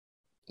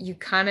you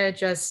kind of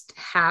just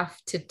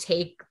have to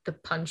take the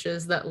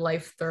punches that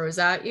life throws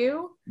at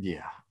you.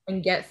 Yeah.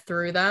 And get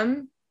through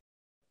them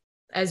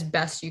as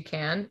best you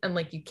can. And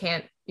like, you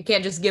can't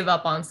just give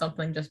up on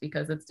something just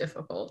because it's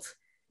difficult.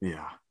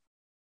 Yeah.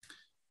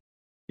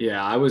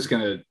 Yeah.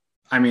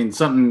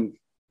 Something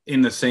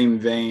in the same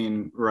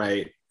vein,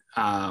 right?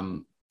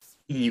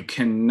 You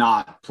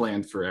cannot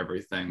plan for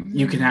everything.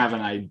 You can have an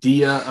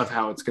idea of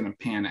how it's going to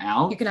pan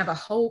out. You can have a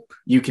hope.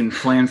 You can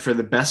plan for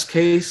the best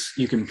case.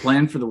 You can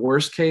plan for the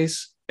worst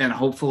case. And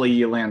hopefully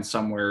you land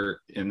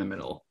somewhere in the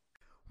middle.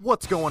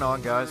 What's going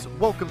on, guys?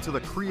 Welcome to the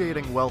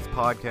Creating Wealth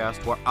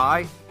podcast, where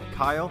I,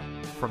 Kyle,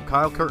 from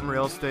Kyle Curtin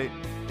Real Estate,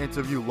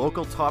 interview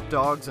local top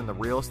dogs in the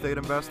real estate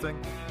investing,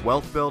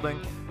 wealth building,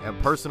 and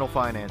personal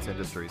finance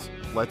industries.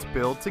 Let's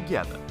build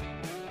together.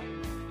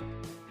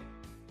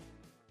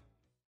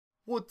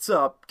 What's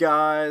up,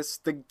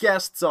 guys? The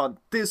guests on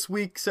this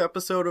week's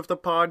episode of the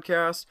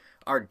podcast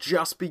are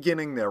just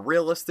beginning their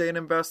real estate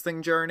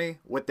investing journey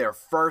with their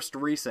first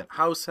recent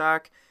house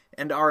hack,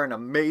 and are an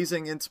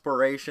amazing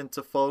inspiration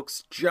to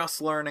folks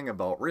just learning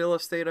about real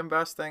estate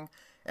investing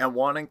and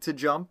wanting to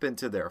jump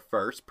into their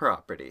first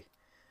property.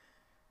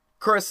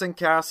 Chris and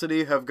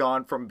Cassidy have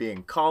gone from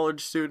being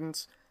college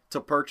students to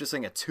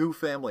purchasing a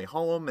 2-family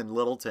home in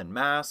Littleton,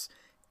 Mass,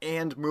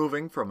 and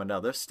moving from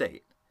another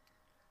state.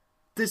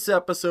 This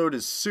episode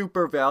is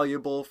super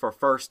valuable for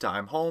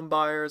first-time home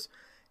buyers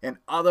and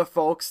other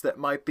folks that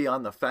might be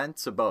on the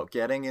fence about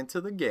getting into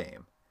the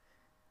game.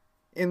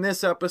 In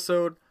this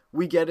episode,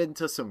 we get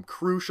into some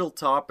crucial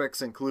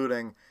topics,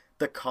 including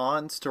the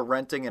cons to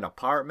renting an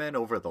apartment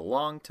over the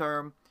long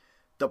term,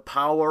 the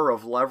power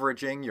of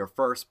leveraging your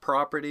first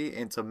property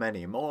into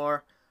many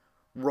more,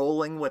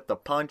 rolling with the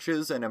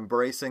punches and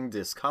embracing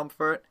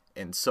discomfort,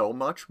 and so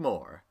much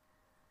more.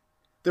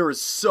 There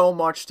is so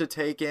much to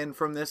take in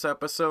from this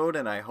episode,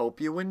 and I hope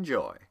you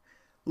enjoy.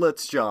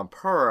 Let's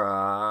jump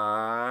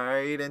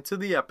right into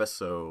the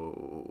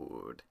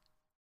episode.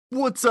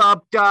 What's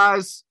up,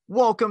 guys?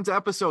 Welcome to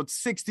episode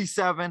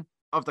 67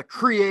 of the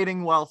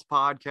Creating Wealth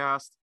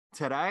podcast.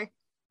 Today,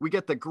 we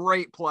get the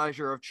great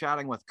pleasure of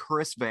chatting with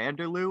Chris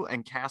Vanderloo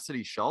and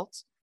Cassidy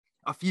Schultz,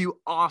 a few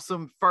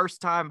awesome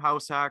first-time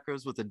house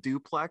hackers with a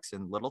duplex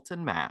in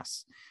Littleton,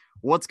 Mass.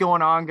 What's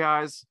going on,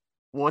 guys?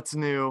 What's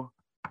new?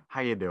 How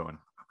you doing?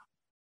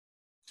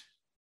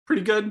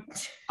 Pretty good.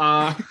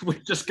 We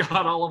just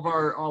got all of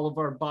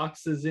our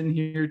boxes in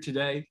here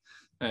today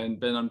and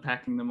been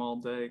unpacking them all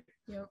day.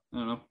 Yep. I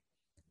don't know.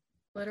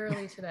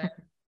 Literally today.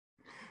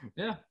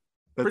 Yeah.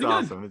 That's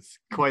awesome. Good. It's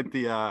quite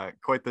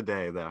the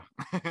day, though.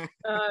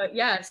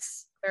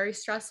 Yes. Very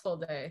stressful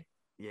day.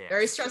 Yeah.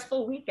 Very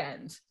stressful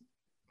weekend.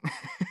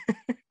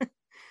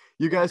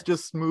 You guys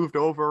just moved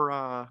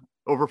over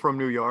from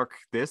New York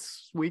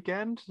this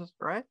weekend,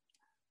 right?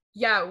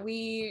 Yeah,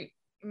 we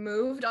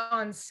moved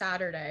on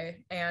Saturday,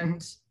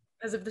 and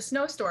because of the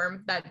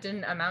snowstorm that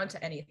didn't amount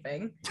to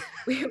anything,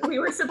 we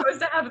were supposed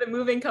to have the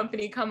moving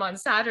company come on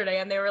Saturday,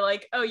 and they were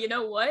like, oh, you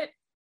know what?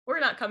 We're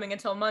not coming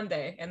until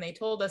Monday. And they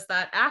told us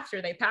that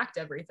after they packed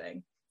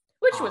everything,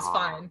 which was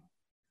fine.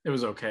 It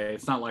was okay.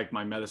 It's not like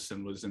my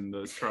medicine was in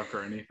the truck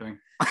or anything.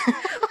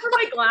 Or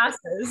my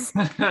glasses.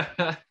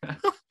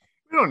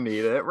 We don't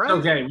need it, right?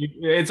 Okay,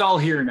 it's all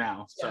here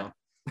now. Yeah.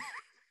 So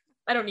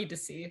I don't need to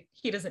see.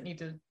 He doesn't need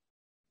to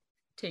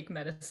take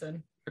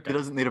medicine. Okay. He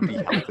doesn't need to be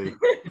healthy.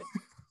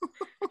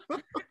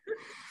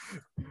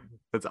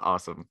 That's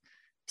awesome.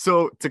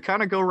 So to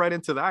kind of go right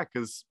into that,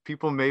 because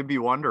people may be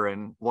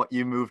wondering what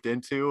you moved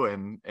into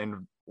and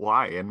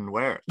why and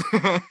where.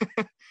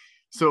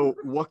 So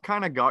what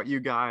kind of got you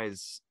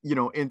guys,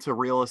 into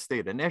real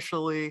estate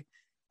initially?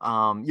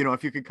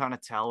 If you could kind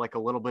of tell like a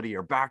little bit of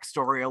your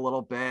backstory a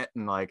little bit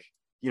and like,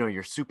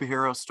 your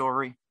superhero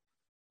story.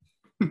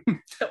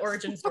 The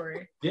origin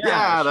story.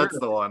 Yeah, sure. That's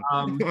the one.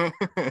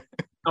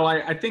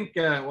 I think,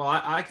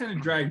 I kind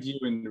of dragged you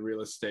into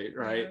real estate,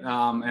 right?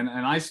 And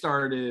I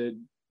started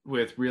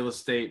with real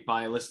estate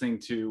by listening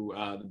to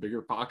the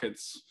Bigger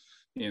Pockets,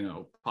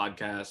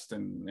 podcast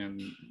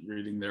and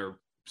reading their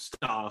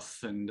stuff.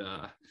 And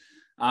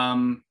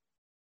and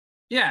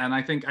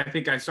I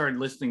think I started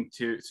listening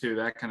to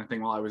that kind of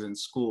thing while I was in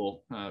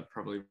school,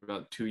 probably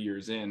about 2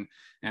 years in.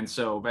 And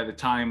so by the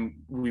time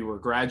we were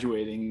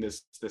graduating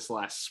this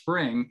last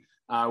spring,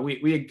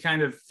 we had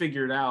kind of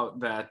figured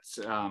out that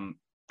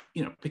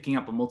picking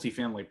up a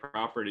multifamily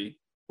property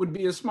would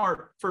be a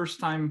smart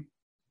first-time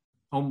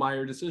home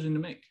buyer decision to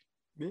make.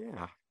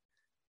 Yeah,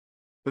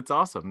 that's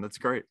awesome. That's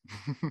great.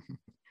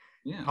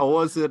 Yeah. How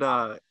was it,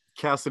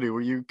 Cassidy?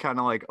 Were you kind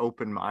of like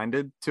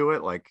open-minded to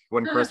it, like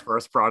when Chris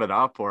first brought it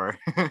up, or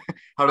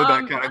how did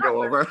that kind of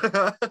go over?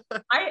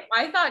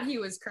 I thought he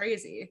was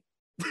crazy.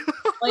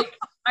 Like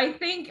I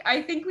think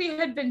we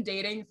had been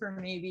dating for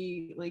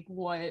maybe like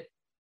what,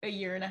 a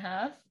year and a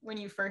half when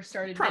you first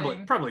started.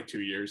 Probably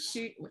 2 years.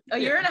 A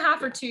year and a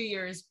half or 2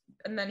 years,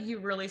 and then he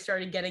really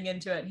started getting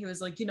into it. And he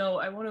was like,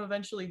 I want to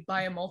eventually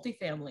buy a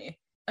multifamily,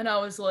 and I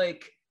was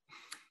like,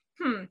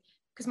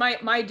 because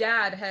because my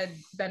dad had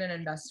been an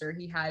investor.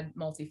 He had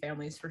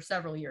multifamilies for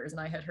several years,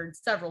 and I had heard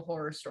several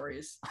horror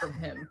stories from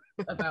him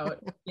about,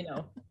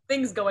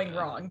 things going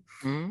wrong.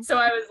 Mhm. So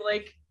I was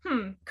like,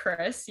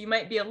 Chris, you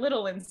might be a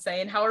little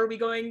insane. How are we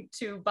going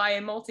to buy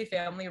a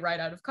multifamily right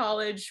out of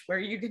college? Where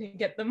are you going to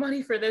get the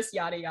money for this?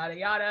 Yada, yada,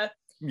 yada.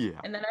 Yeah.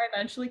 And then I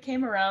eventually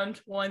came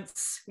around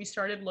once we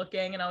started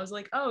looking, and I was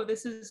like, oh,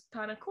 this is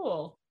kind of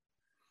cool.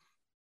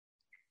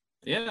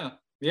 Yeah.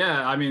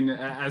 I mean,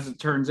 as it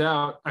turns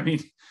out, I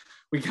mean,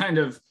 we kind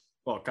of,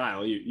 well,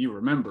 Kyle, you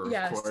remember,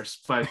 Yes. of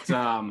course, but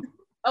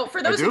oh,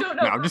 for those who don't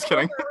know, no, I'm just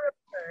kidding.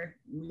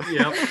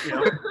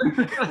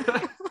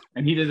 Yep.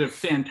 And he did a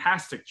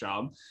fantastic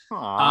job.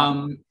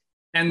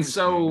 And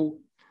so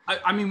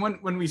I mean,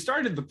 when we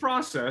started the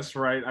process,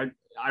 right,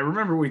 I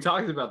remember we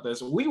talked about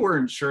this. We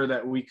weren't sure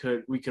that we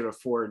could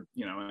afford,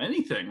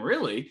 anything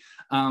really.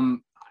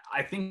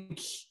 I think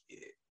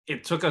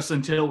it took us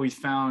until we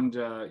found,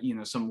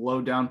 some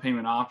low down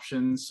payment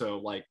options. So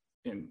like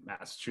in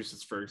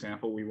Massachusetts, for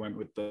example, we went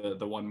with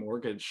the one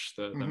mortgage,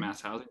 the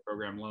Mass Housing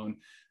Program loan,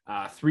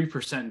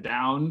 3%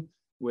 down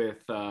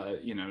with,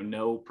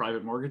 no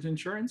private mortgage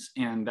insurance.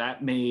 And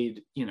that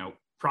made,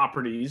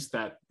 properties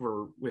that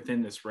were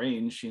within this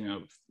range,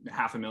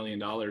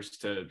 $500,000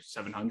 to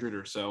 700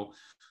 or so,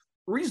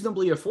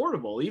 reasonably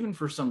affordable, even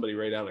for somebody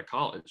right out of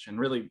college. And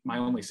really my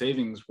only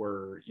savings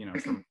were,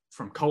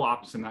 from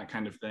co-ops and that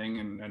kind of thing.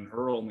 And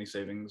her only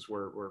savings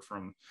were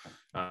from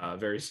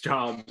various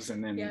jobs,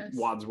 and then Yes.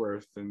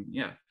 Wadsworth, and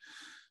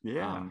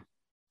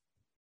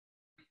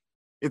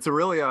it's a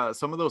really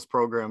some of those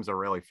programs are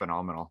really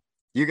phenomenal.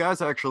 You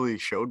guys actually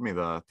showed me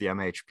the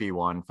MHP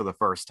one for the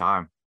first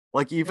time.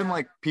 Like even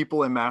like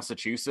people in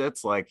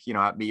Massachusetts, like,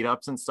 at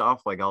meetups and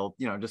stuff, like I'll,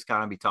 just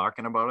kind of be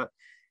talking about it.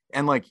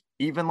 And like,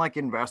 even like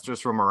investors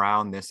from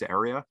around this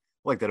area,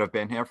 like that have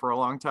been here for a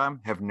long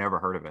time, have never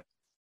heard of it.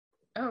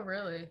 Oh,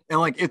 really?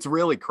 And like, it's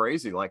really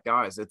crazy. Like,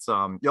 guys, it's,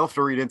 you'll have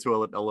to read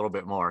into it a little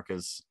bit more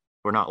because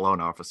we're not loan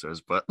officers,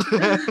 but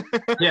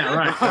yeah,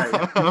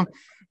 right.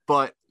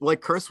 But like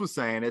Chris was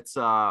saying, it's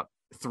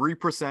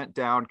 3%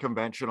 down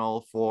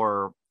conventional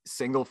for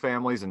single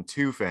families and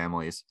 2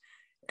 families,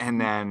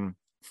 and then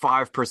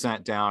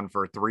 5% down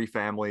for 3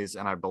 families,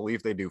 and I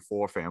believe they do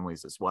 4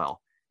 families as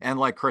well. And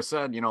like Chris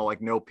said,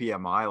 like no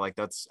PMI, like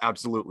that's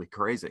absolutely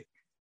crazy.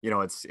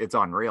 It's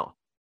unreal.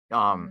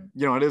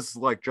 It is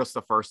like just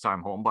the first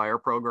time home buyer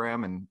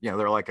program, and there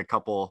are like a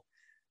couple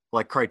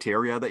like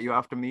criteria that you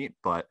have to meet,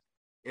 but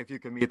if you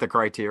can meet the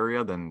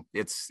criteria, then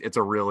it's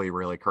a really,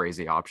 really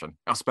crazy option,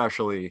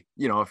 especially,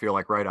 if you're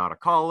like right out of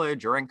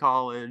college or in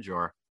college,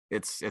 or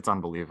it's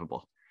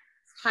unbelievable.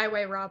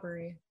 Highway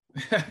robbery.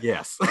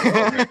 Yes.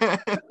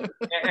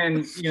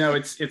 And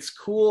it's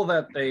cool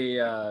that they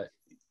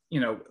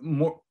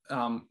more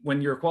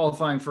when you're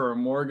qualifying for a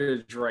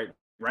mortgage, right,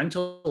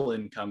 rental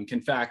income can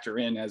factor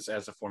in as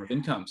a form of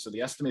income. So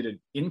the estimated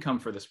income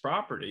for this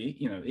property,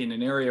 in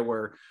an area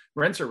where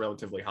rents are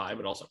relatively high,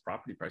 but also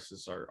property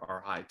prices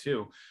are high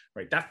too,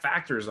 right? That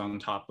factors on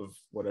top of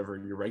whatever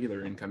your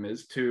regular income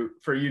is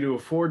for you to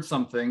afford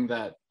something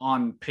that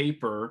on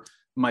paper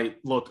might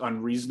look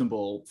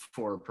unreasonable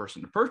for a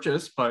person to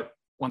purchase, but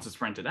once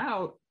it's rented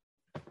out,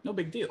 no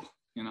big deal,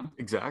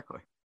 Exactly.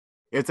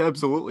 It's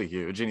absolutely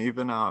huge. And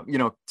even,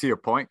 to your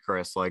point,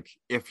 Chris, like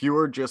if you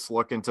were just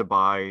looking to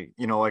buy,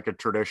 like a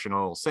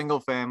traditional single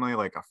family,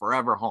 like a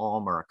forever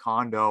home or a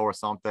condo or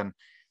something,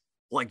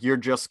 like you're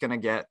just going to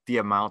get the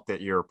amount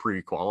that you're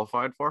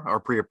pre-qualified for, or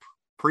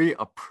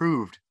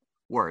pre-approved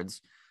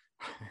words,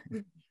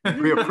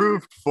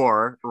 pre-approved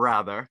for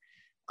rather.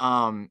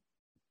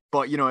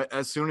 But,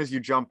 as soon as you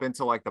jump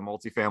into like the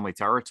multifamily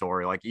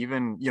territory, like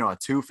even, a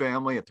 2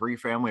 family, a 3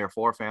 family, or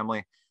 4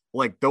 family,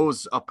 like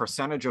a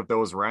percentage of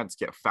those rents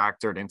get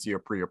factored into your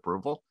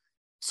pre-approval.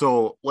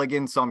 So like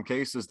in some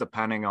cases,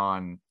 depending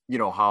on,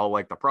 how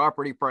like the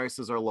property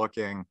prices are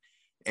looking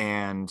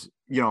and,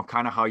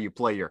 kind of how you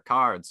play your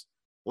cards,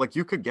 like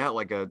you could get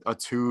like a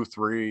 2,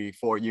 3,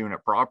 4 unit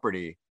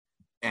property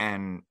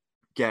and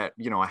get,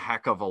 a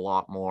heck of a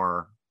lot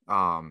more,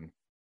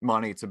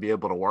 money to be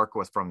able to work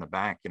with from the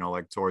bank,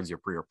 like towards your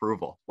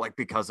pre-approval, like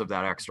because of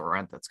that extra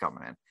rent that's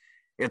coming in.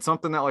 It's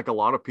something that like a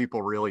lot of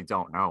people really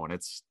don't know, and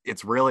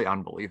it's really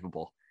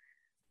unbelievable.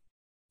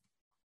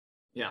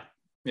 Yeah,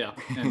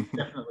 and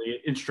definitely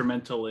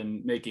instrumental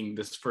in making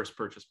this first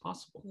purchase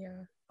possible.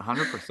 Yeah,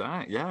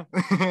 100%. Yeah.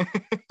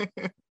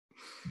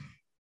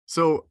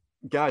 So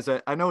guys,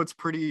 I know it's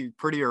pretty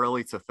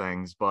early to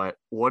things, but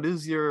what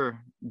is your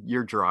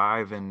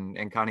drive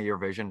and kind of your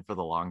vision for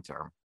the long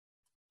term?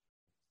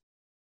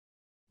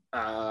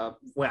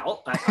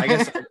 Well, I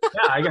guess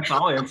I guess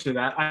I'll answer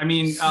that. I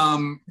mean,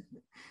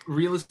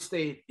 real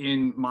estate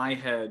in my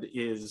head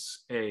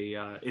is a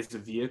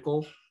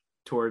vehicle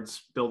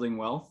towards building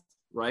wealth,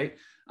 right?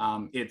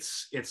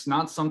 It's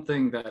not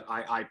something that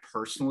I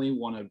personally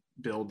want to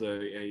build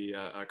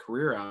a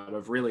career out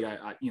of. Really,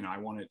 I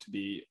want it to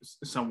be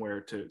somewhere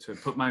to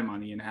put my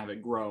money and have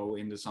it grow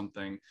into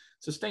something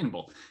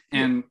sustainable.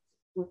 And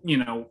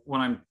when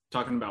I'm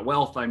talking about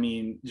wealth, I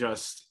mean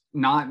just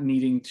not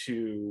needing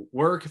to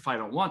work if I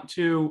don't want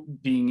to,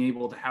 being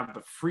able to have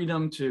the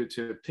freedom to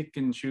pick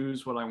and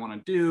choose what I want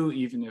to do,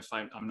 even if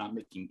I'm not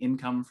making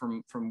income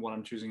from what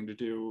I'm choosing to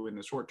do in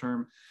the short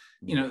term,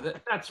 you know,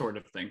 that sort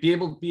of thing. Be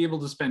able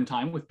to spend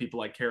time with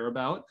people I care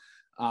about,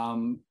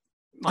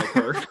 like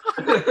her.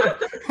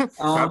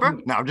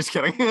 Pepper? No, I'm just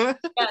kidding. Yes,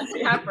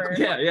 Pepper.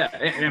 Yeah,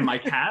 and my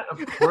cat,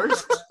 of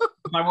course.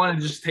 If I want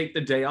to just take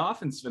the day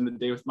off and spend the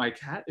day with my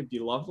cat, it'd be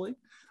lovely.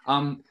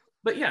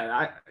 But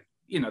yeah,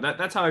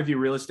 that's how I view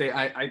real estate.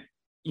 I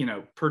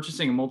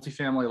purchasing a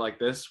multifamily like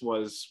this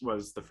was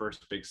the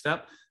first big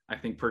step. I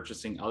think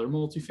purchasing other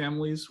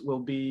multifamilies will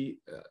be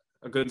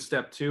a good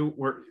step too.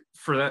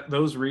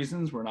 Those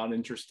reasons, we're not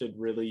interested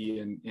really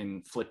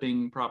in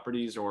flipping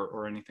properties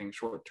or anything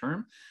short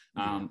term.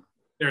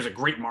 There's a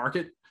great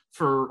market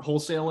for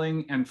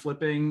wholesaling and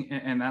flipping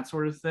and that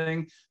sort of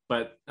thing,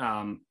 but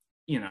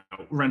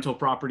rental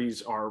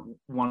properties are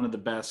one of the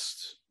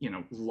best,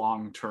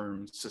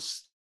 long-term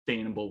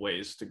sustainable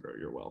ways to grow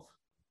your wealth.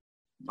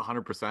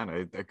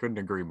 100%. I couldn't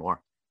agree more.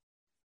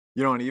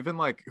 And even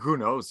like, who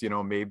knows,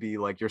 maybe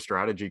like your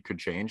strategy could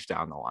change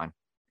down the line.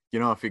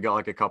 If you got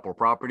like a couple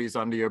properties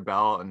under your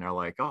belt and they're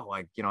like, oh,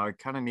 like, I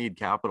kind of need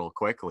capital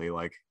quickly,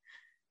 like,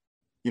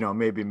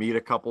 maybe meet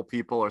a couple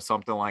people or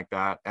something like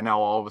that. And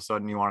now all of a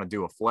sudden you want to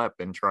do a flip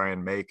and try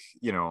and make,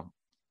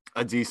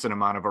 a decent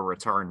amount of a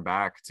return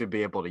back to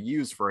be able to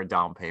use for a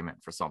down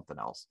payment for something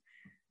else.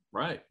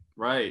 Right.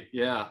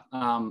 Yeah.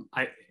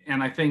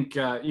 I think,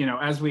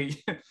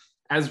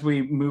 as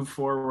we move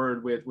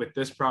forward with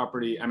this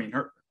property, I mean,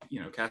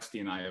 Cassidy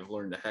and I have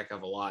learned a heck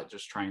of a lot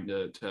just trying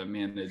to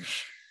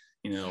manage,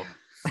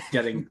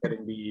 getting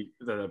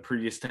the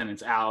previous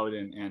tenants out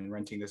and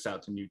renting this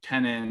out to new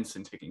tenants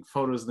and taking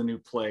photos of the new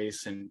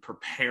place and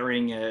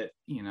preparing it,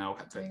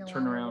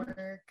 turn around.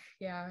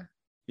 Yeah.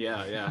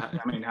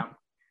 I mean,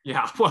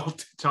 well,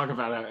 talk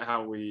about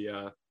how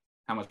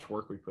much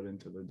work we put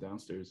into the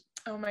downstairs.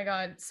 Oh my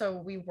God. So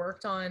we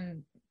worked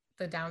on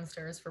the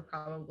downstairs for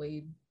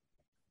probably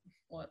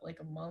like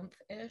a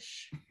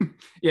month-ish.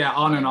 Yeah,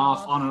 on and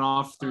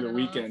off through the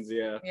weekends.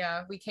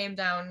 Yeah, we came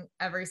down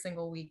every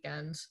single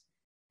weekend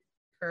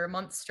for a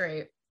month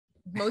straight,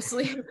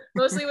 mostly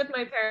with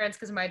my parents,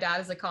 because my dad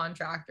is a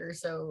contractor,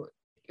 so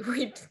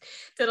we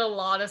did a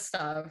lot of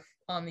stuff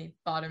on the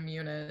bottom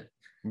unit.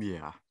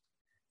 Yeah.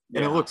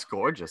 And it looks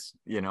gorgeous,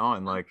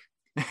 and like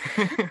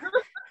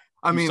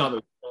I mean, saw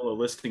the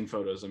listing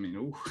photos. I mean,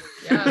 ooh.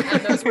 Yeah,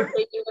 and those were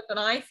taken with an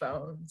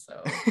iPhone.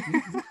 So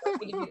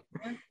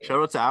shout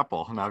out to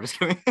Apple. No, I'm just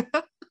kidding.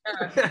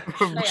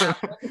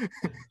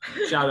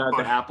 Shout out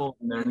to Apple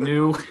and their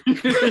new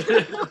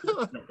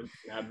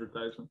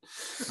advertisement.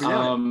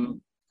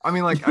 I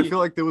mean, like, I feel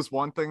like there was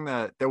one thing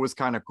that was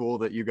kind of cool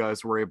that you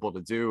guys were able to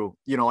do,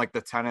 like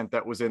the tenant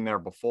that was in there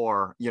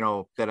before,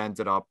 that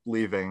ended up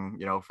leaving,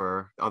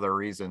 for other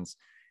reasons,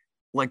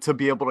 like to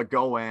be able to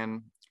go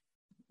in,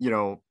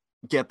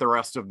 get the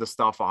rest of the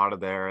stuff out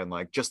of there and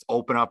like just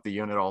open up the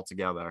unit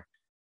altogether.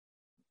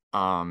 Do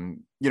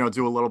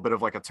a little bit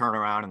of like a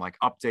turnaround and like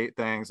update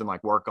things and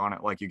like work on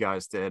it like you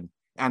guys did,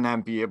 and then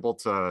be able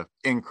to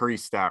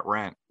increase that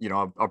rent,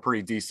 a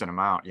pretty decent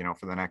amount,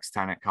 for the next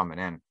tenant coming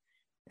in.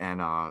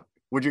 And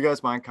would you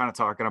guys mind kind of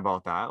talking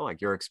about that,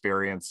 like your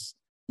experience,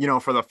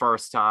 for the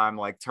first time,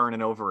 like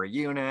turning over a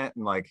unit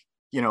and like,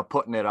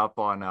 putting it up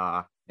on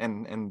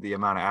and the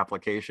amount of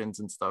applications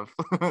and stuff?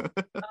 Oh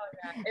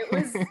yeah,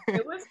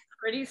 it was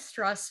pretty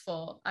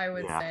stressful, I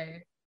would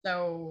say.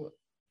 So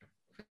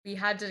we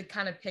had to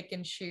kind of pick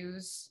and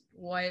choose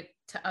what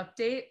to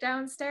update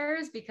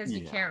downstairs, because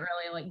you can't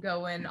really like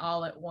go in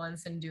all at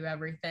once and do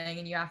everything,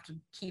 and you have to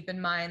keep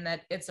in mind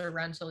that it's a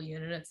rental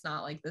unit. It's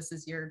not like this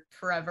is your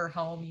forever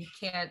home. You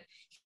can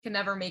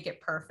never make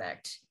it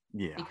perfect,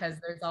 because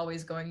there's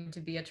always going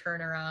to be a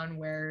turnaround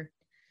where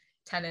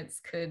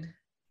tenants could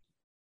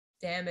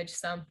damage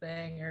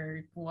something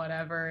or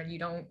whatever, and you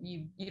don't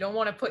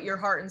want to put your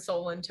heart and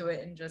soul into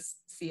it and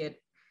just see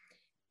it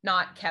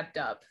not kept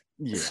up.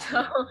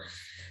 So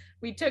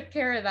we took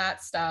care of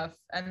that stuff,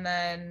 and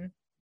then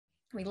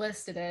we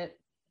listed it.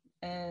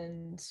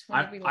 And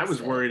I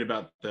was worried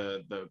about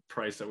the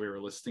price that we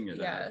were listing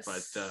it at,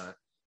 but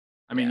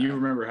I mean, you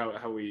remember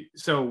how we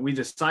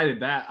decided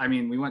that. I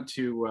mean, we went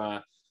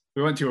to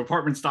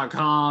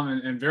apartments.com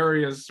and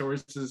various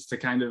sources to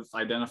kind of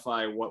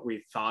identify what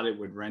we thought it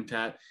would rent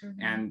at.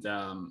 And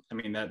I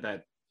mean,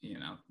 that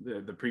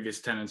the previous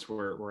tenants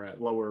were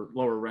at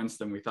lower rents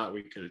than we thought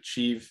we could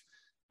achieve.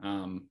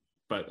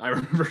 But I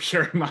remember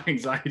sharing my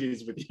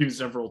anxieties with you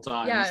several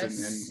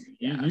times,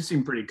 and you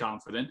seem pretty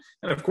confident.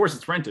 And of course,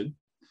 it's rented.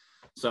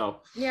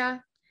 So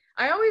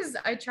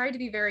I tried to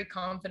be very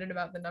confident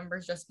about the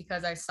numbers, just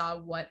because I saw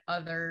what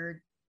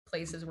other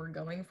places were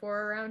going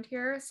for around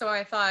here. So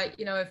I thought,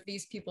 if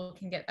these people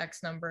can get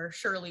X number,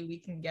 surely we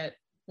can get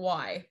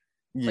Y,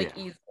 like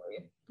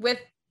easily, with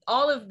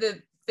all of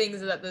the things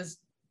that this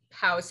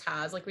house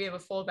has. Like, we have a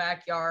full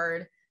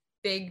backyard,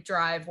 big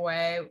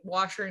driveway,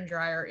 washer and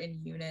dryer in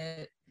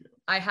unit.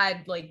 I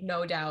had like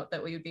no doubt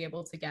that we would be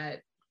able to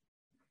get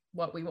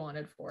what we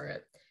wanted for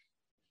it.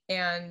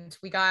 and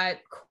we got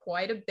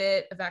quite a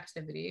bit of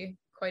activity,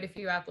 quite a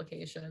few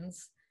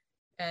applications,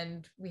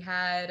 and we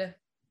had,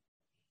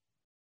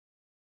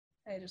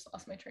 I just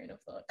lost my train of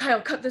thought.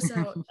 I'll cut this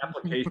out.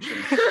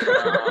 Applications.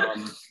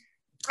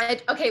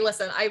 Okay,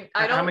 listen, I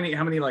don't.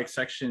 How many like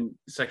section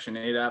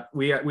 8 app?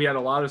 We had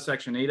a lot of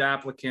section 8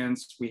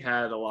 applicants. We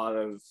had a lot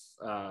of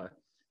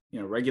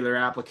regular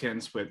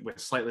applicants with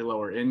slightly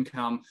lower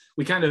income.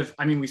 We kind of,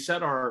 we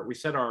set our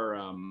what's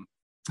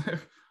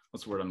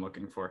the word I'm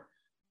looking for?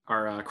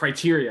 Our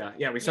criteria.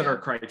 Yeah, we set our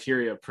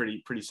criteria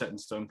pretty set in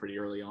stone pretty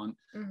early on.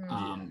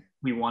 Mm-hmm.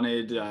 We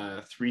wanted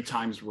 3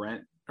 times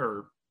rent,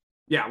 or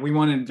we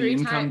wanted the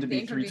income to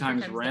be 3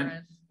 times rent.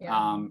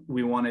 Yeah.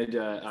 We wanted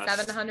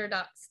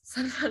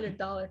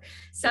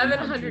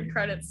 $700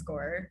 credit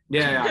score.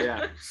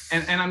 Yeah.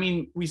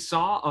 And we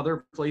saw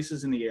other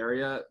places in the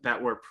area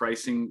that were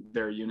pricing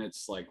their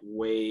units like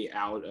way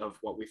out of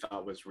what we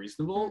thought was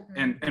reasonable.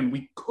 Mm-hmm. And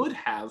we could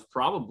have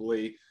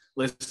probably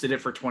listed it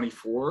for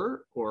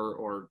 24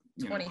 or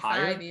 25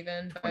 higher,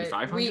 even, but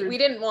 2,500. we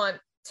didn't want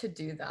to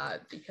do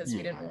that because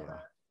we didn't want to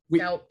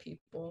scout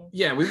people.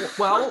 Yeah,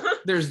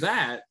 there's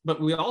that, but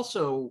we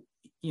also,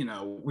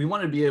 we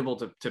want to be able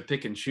to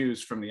pick and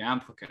choose from the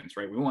applicants,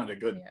 right? We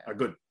wanted a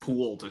good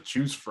pool to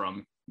choose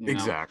from.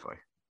 Exactly.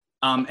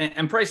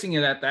 And pricing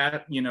it at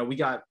that, we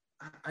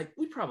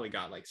probably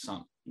got like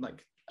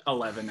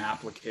 11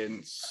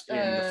 applicants in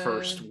the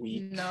first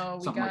week.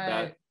 No, like that.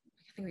 I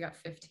think we got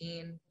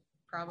 15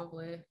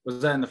 probably.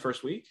 Was that in the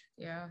first week?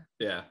 Yeah.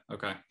 Yeah.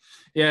 Okay.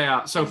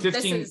 Yeah. So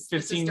 15. This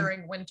is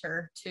during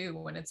winter too,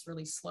 when it's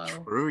really slow.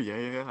 True.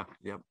 Yeah.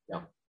 Yep.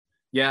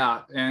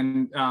 Yeah,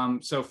 and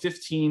so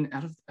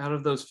 15 out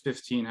of those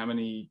 15, how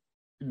many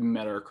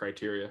met our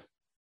criteria?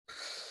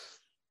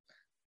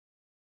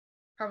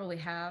 Probably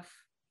half.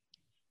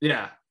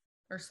 Yeah.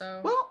 Or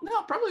so. Well,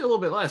 no, probably a little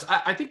bit less.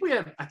 I think we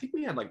had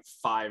like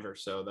 5 or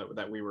so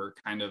that we were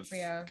kind of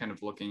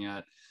looking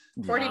at.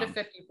 40 to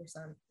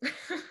 50%.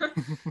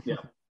 Yeah.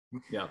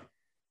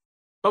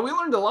 But we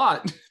learned a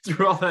lot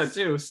through all that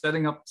too,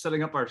 setting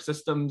up our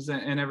systems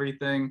and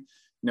everything,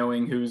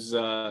 knowing who's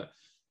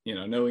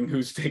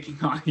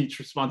taking on each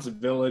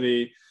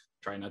responsibility,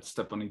 trying not to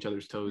step on each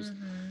other's toes.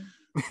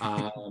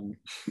 Mm-hmm.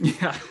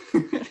 Yeah.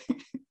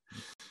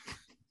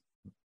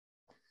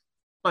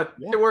 But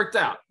it worked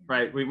out,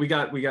 right? We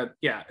got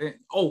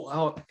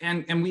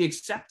and we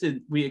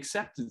accepted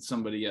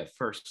somebody at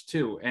first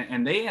too,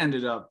 and they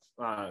ended up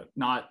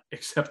not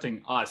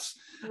accepting us,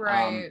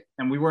 right?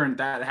 And we weren't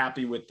that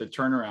happy with the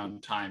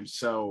turnaround time,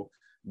 so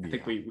I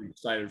think we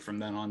decided from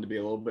then on to be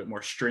a little bit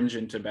more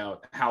stringent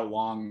about how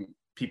long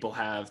people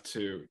have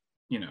to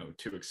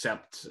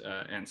accept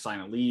and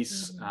sign a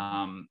lease.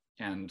 Mm-hmm.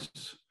 And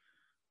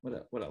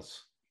what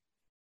else?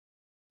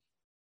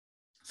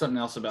 Something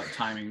else about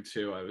timing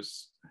too. I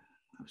was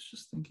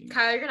just thinking.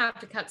 Kyle, you're gonna have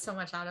to cut so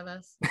much out of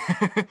this.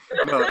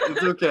 No,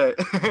 it's okay.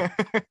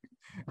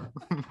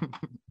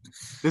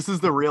 This is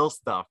the real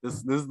stuff.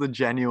 This is the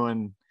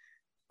genuine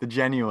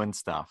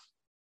stuff.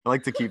 I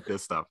like to keep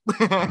this stuff.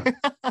 Of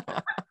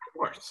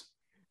course.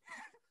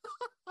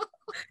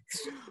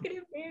 You're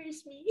gonna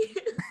embarrass me.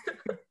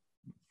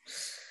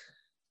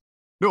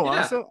 No,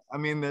 honestly,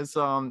 there's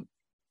I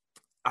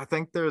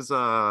think there's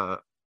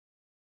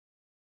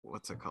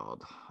what's it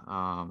called?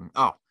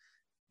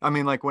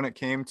 Like when it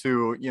came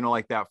to,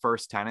 like that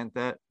first tenant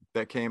that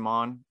came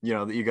on,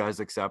 that you guys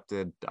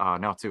accepted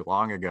not too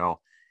long ago.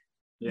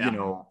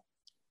 Yeah.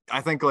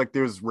 I think like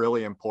there's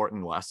really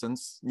important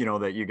lessons,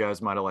 that you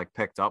guys might have like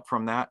picked up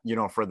from that,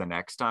 for the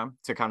next time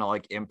to kind of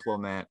like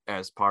implement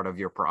as part of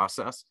your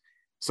process.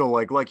 So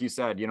like you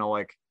said,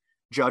 like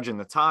judging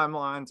the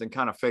timelines and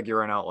kind of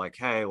figuring out like,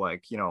 hey,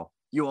 like,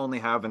 you only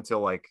have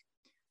until like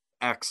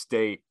X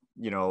date,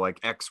 like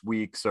X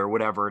weeks or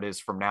whatever it is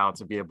from now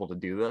to be able to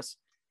do this.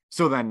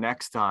 So then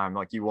next time,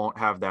 like you won't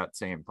have that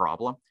same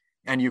problem,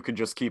 and you could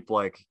just keep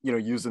like,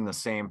 using the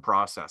same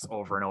process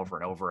over and over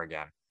and over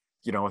again,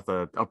 with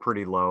a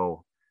pretty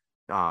low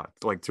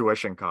like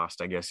tuition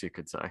cost, I guess you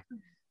could say.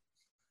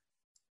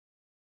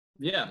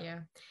 Yeah.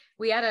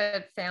 We had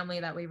a family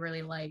that we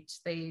really liked.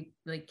 They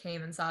like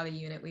came and saw the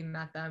unit. We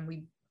met them.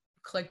 We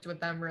clicked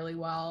with them really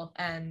well.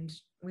 And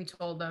we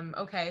told them,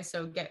 okay,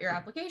 so get your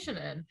application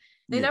in.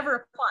 They never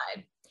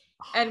applied.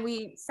 And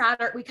we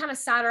kind of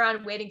sat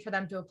around waiting for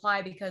them to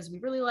apply because we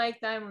really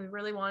liked them. We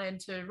really wanted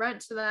to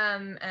rent to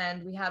them.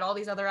 And we had all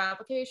these other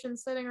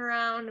applications sitting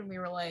around. And we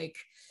were like,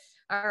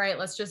 all right,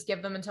 let's just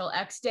give them until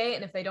X date.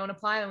 And if they don't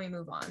apply, then we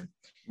move on.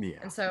 Yeah.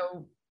 And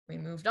so we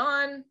moved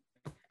on.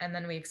 And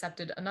then we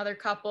accepted another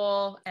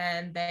couple,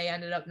 and they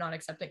ended up not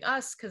accepting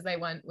us because they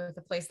went with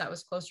a place that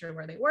was closer to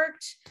where they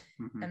worked.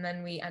 Mm-hmm. And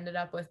then we ended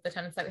up with the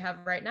tenants that we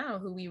have right now,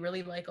 who we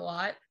really like a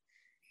lot.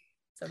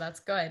 So that's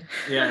good.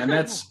 Yeah, and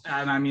that's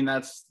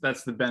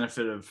the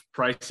benefit of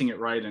pricing it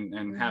right and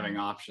mm-hmm. having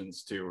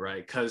options too,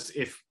 right? Because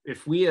if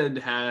we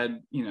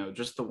had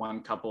just the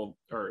one couple,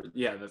 or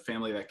the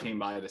family that came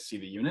by to see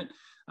the unit,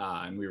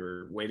 and we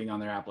were waiting on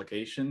their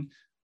application,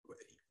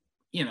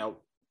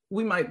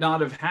 we might not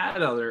have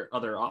had other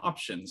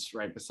options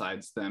right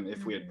besides them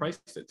if we had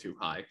priced it too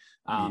high,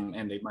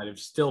 and they might have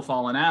still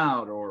fallen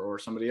out, or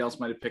somebody else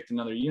might have picked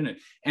another unit.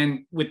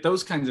 And with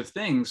those kinds of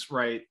things,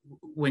 right,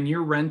 when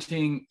you're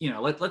renting,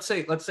 let's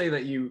say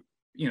that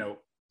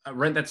a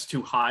rent that's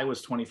too high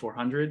was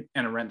 $2,400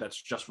 and a rent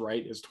that's just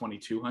right is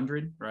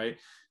 $2,200, right?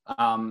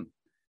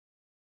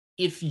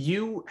 If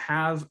you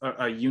have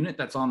a unit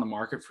that's on the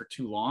market for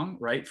too long,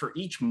 right, for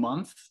each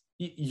month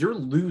you're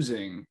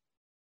losing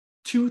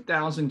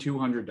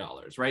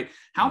 $2,200, right?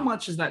 How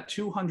much is that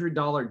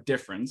 $200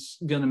 difference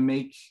going to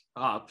make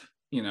up,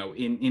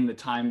 in the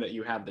time that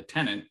you have the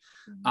tenant,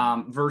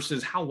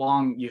 versus how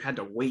long you had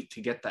to wait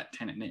to get that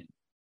tenant in?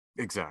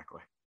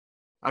 Exactly.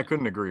 I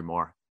couldn't agree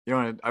more.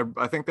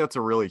 I think that's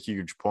a really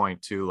huge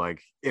point too.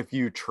 Like, if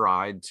you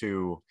tried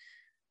to,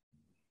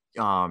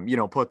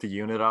 put the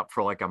unit up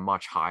for like a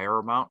much higher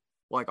amount,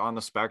 like on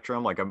the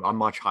spectrum, like a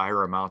much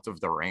higher amount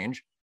of the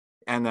range,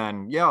 and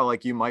then,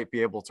 like you might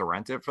be able to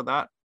rent it for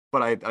that.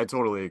 But I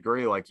totally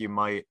agree. Like, you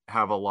might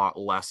have a lot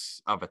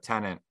less of a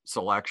tenant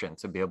selection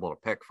to be able to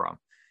pick from.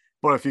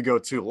 But if you go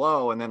too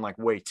low and then like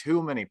way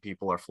too many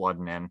people are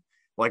flooding in,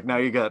 like now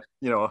you got,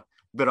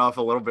 bit off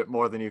a little bit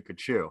more than you could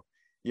chew,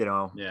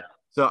 Yeah.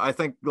 So I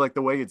think like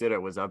the way you did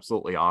it was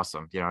absolutely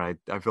awesome. I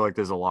feel like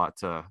there's a lot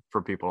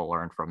for people to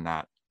learn from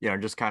that,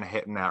 just kind of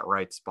hitting that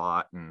right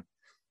spot. And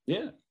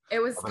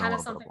it was kind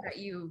of something that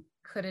you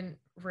couldn't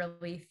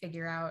really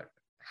figure out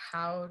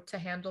how to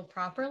handle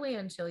properly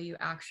until you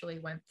actually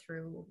went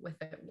through with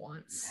it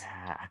once.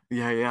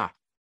 Yeah.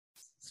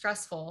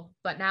 Stressful,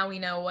 but now we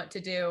know what to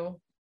do.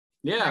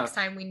 Next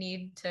time we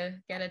need to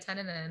get a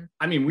tenant in.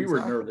 I mean, we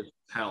were nervous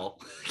as hell.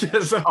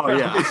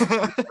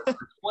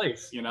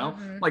 Place,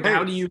 like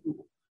how do you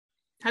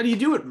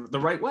do it the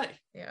right way?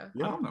 I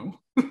don't know.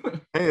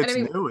 Hey, it's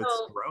new.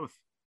 It's growth.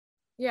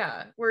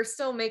 Yeah, we're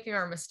still making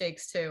our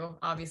mistakes too,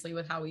 obviously,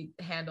 with how we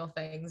handle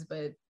things,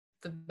 but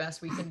the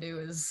best we can do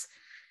is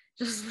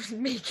just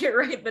make it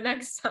right the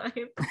next time.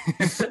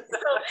 So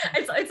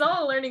it's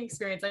all a learning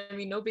experience. I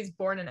mean, nobody's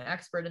born an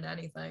expert in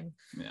anything.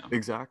 Yeah,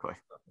 exactly.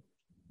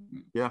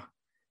 Yeah.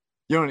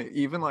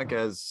 Even like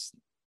as,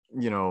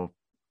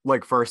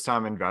 like first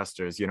time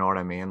investors, you know what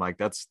I mean? Like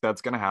that's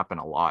going to happen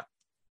a lot,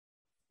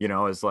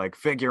 is like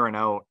figuring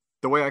out.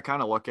 The way I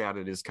kind of look at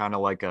it is kind of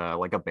like a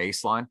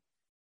baseline.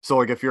 So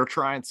like if you're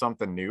trying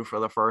something new for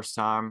the first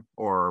time,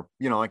 or,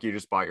 like you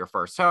just bought your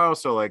first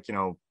house, or like,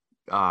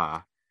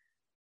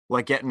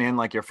 like getting in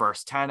like your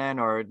first tenant,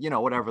 or,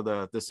 whatever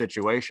the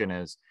situation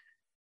is,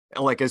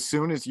 like as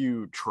soon as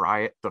you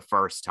try it the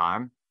first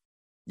time,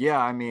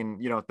 I mean,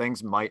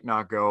 things might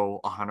not go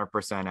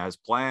 100% as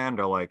planned,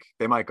 or like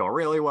they might go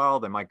really well.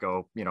 They might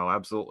go,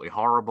 absolutely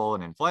horrible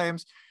and in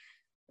flames.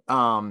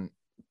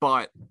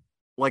 But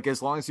like,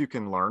 as long as you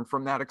can learn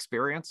from that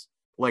experience,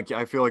 like,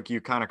 I feel like you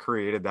kind of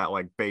created that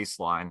like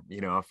baseline,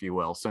 if you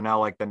will. So now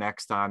like the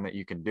next time that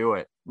you can do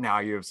it, now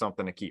you have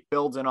something to keep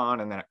building on,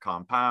 and then it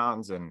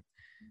compounds, and,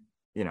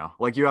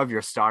 like you have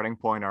your starting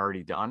point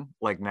already done.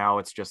 Like now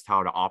it's just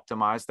how to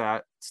optimize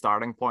that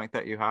starting point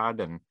that you had,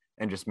 and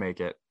just make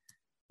it,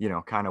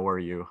 kind of where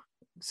you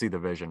see the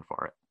vision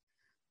for it.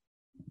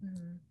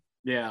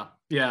 Yeah.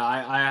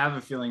 I have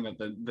a feeling that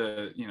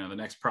the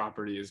next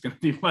property is going to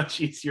be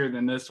much easier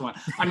than this one.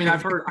 I mean,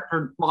 I've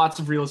heard lots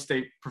of real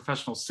estate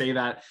professionals say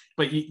that,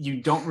 but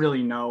you don't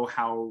really know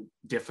how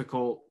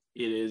difficult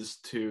it is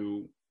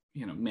to,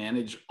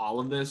 manage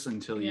all of this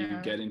until you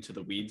get into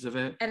the weeds of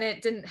it. And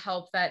it didn't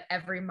help that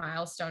every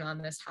milestone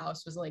on this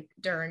house was like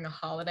during a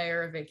holiday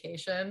or a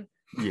vacation.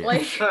 Yeah.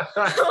 Like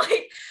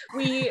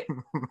we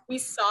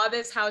saw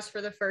this house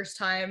for the first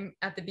time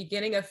at the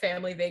beginning of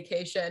family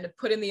vacation,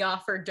 put in the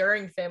offer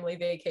during family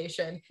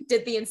vacation,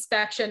 did the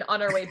inspection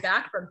on our way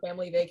back from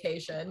family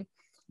vacation.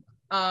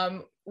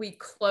 We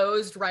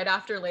closed right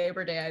after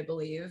Labor Day, I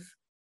believe.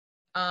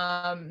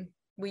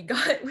 We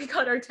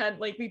got our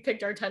we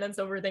picked our tenants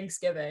over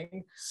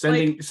Thanksgiving.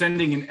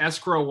 Sending an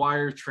escrow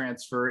wire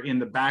transfer in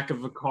the back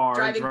of a car.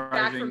 Driving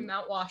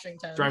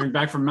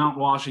back from Mount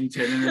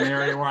Washington in an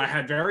area where I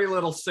had very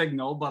little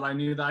signal, but I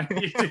knew that I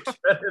needed to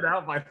get it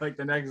out by like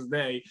the next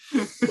day.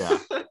 Yeah.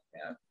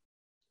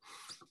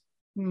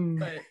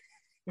 But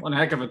one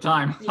heck of a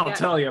time, I'll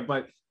tell you.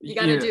 But you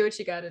got to do what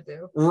you got to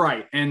do.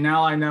 Right. And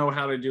now I know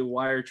how to do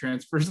wire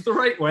transfers the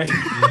right way.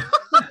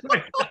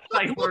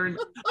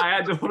 I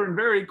had to learn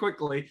very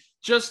quickly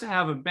just to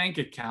have a bank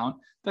account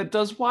that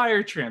does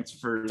wire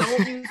transfers.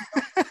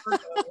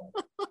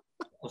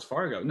 Wells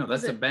Fargo. No,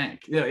 that's a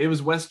bank. Yeah, it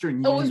was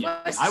Western Union.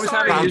 I was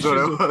having issues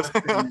with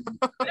Western Union.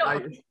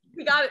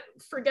 We got it.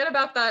 Forget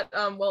about that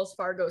Wells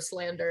Fargo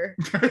slander.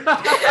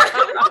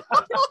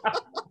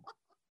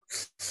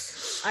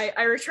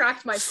 I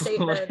retract my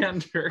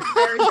statement.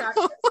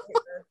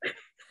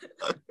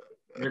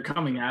 They're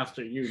coming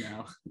after you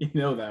now. You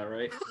know that,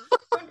 right?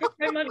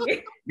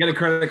 Get a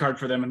credit card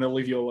for them and they'll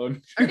leave you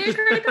alone. Are they a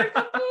credit card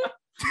company?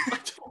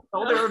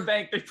 Oh, they're a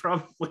bank. They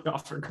probably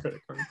offer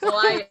credit cards. Well,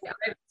 I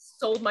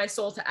sold my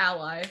soul to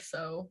Ally,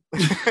 so.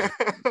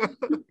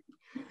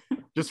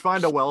 Just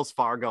find a Wells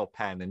Fargo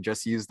pen and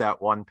just use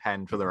that one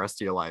pen for the rest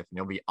of your life, and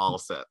you'll be all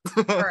set.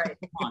 All right.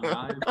 Come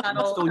on,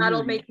 guys.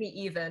 That'll make me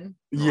even.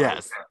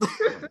 Yes.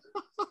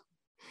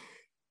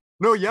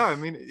 No, yeah, I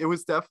mean, it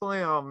was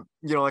definitely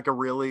like a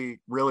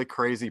really, really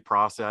crazy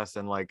process.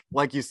 And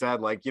like you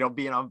said, like,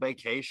 being on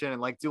vacation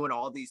and like doing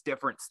all these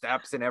different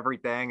steps and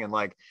everything. And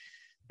like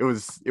it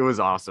was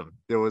awesome.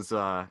 It was It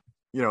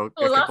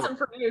was awesome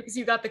for you because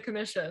you got the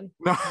commission.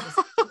 No.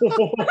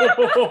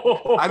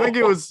 I think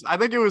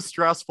it was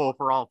stressful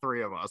for all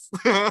three of us.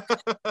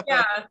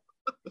 Yeah.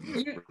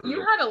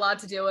 You had a lot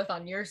to deal with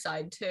on your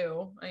side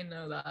too. I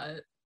know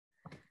that.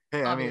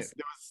 Hey, I mean, there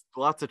was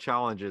lots of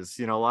challenges,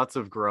 lots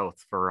of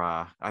growth for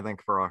I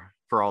think for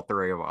all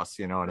three of us,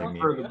 you know what I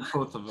mean? For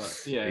both of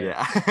us.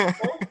 Yeah.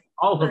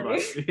 All of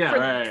us. Yeah,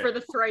 right. For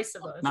the thrice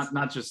of us.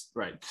 Not just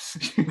right.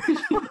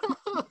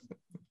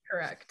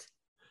 Correct.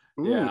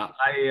 Yeah.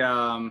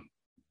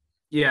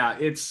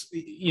 It's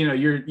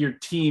your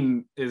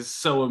team is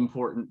so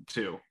important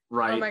too,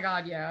 right? Oh my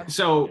God, yeah.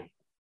 So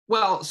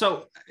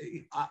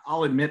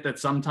I'll admit that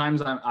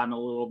sometimes I'm a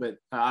little bit,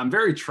 I'm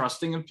very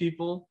trusting of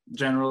people,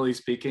 generally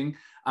speaking.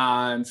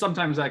 And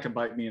sometimes that can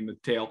bite me in the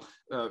tail.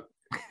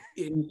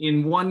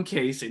 In one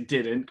case, it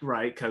didn't,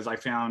 right? Because I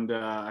found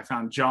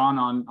John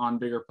on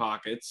Bigger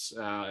Pockets,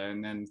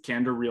 and then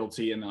Candor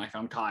Realty, and then I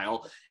found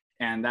Kyle,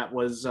 and that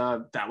was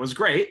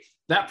great.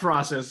 That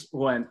process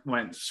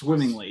went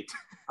swimmingly.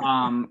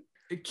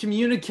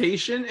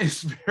 Communication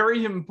is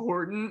very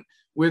important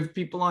with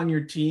people on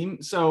your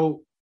team.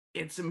 So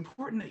it's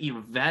important that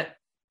you vet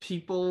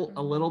people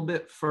a little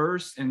bit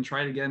first and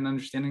try to get an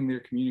understanding of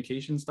their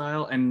communication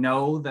style, and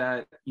know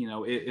that,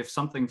 if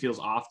something feels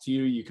off to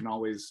you, you can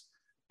always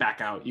back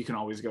out. You can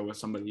always go with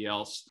somebody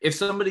else. If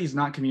somebody's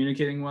not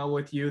communicating well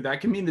with you, that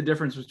can mean the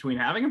difference between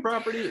having a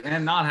property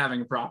and not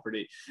having a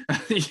property.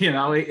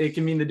 It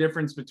can mean the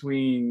difference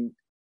between,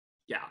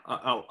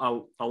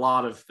 a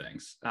lot of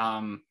things.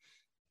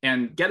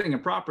 And getting a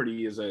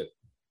property is a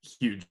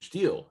huge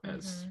deal,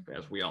 as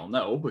we all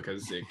know,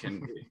 because it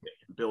can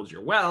build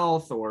your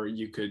wealth, or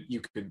you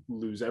could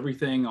lose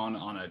everything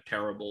on a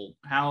terrible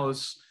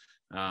house.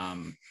 A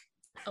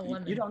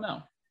lemon. You don't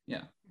know.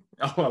 Yeah.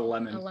 Oh, a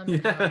lemon. A lemon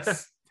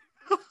house.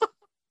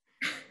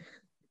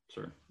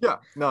 Sure. Yeah,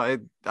 no,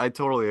 I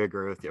totally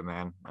agree with you,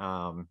 man.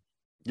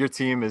 Your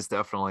team is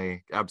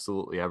definitely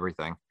absolutely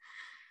everything.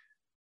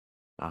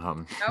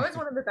 That was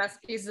one of the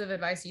best pieces of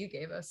advice you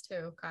gave us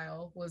too,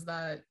 Kyle, was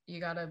that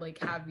you gotta like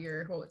have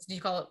your, did you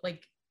call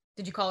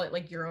it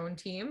like your own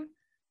team?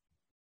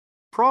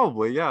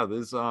 Probably, yeah.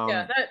 There's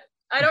that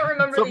I don't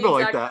remember something the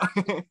like exact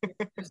that.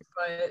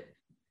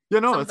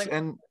 But it's,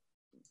 and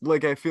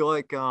like I feel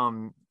like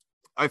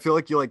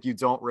you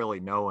don't really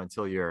know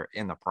until you're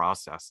in the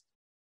process.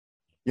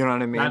 You know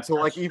what I mean? So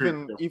like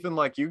even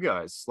like you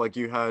guys, like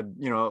you had,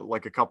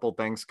 like a couple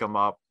things come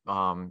up,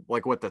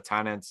 like with the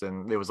tenants,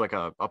 and there was like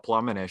a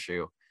plumbing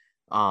issue.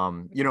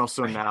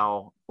 So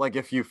now, like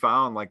if you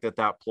found like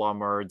that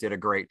plumber did a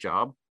great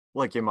job,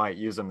 like you might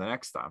use him the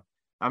next time.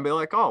 I'd be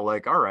like, oh,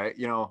 like, all right,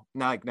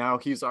 now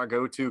he's our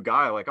go-to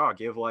guy. Like, oh,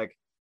 give like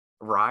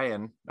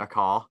Ryan a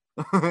call.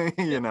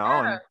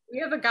 Yeah, we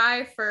have a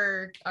guy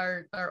for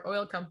our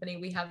oil company.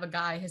 We have a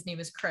guy, his name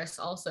is Chris,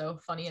 also,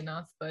 funny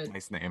enough, but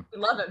nice name.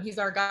 We love him. He's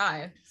our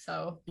guy.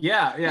 So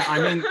yeah, I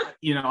mean,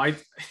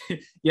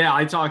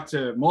 I talked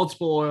to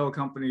multiple oil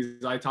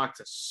companies. I talked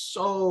to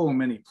so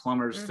many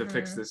plumbers to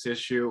fix this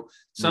issue.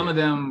 Some of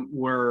them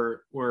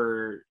were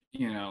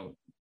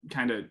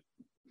kind of,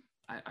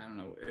 I don't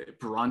know,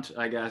 blunt,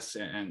 I guess,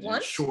 and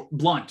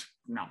blunt,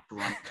 not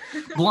blunt,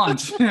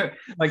 blunt,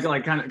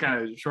 like kind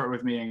of short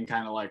with me, and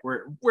kind of like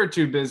we're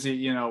too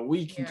busy,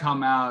 we can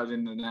come out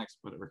in the next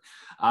whatever.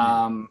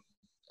 And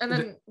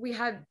then we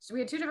had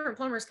two different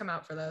plumbers come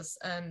out for this,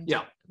 and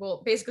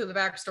well, basically the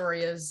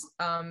backstory is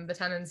the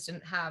tenants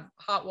didn't have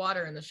hot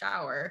water in the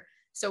shower.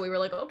 So we were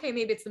like, okay,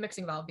 maybe it's the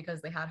mixing valve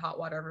because they had hot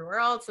water everywhere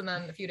else. And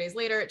then a few days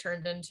later, it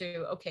turned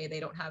into, okay, they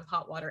don't have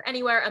hot water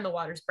anywhere and the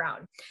water's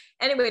brown.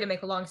 Anyway, to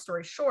make a long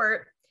story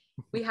short,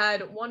 we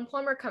had one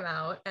plumber come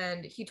out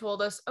and he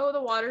told us, oh,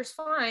 the water's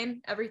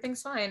fine.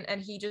 Everything's fine. And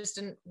he just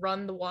didn't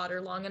run the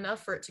water long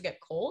enough for it to get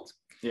cold.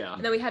 Yeah.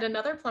 And then we had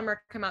another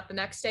plumber come out the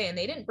next day and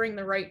they didn't bring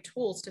the right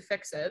tools to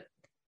fix it.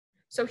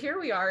 So here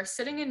we are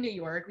sitting in New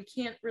York. We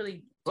can't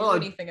really do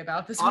anything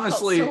about this.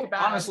 Honestly,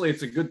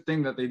 it's a good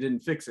thing that they didn't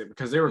fix it,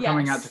 because they were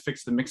coming out to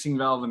fix the mixing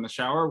valve in the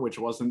shower, which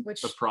wasn't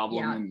the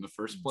problem in the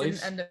first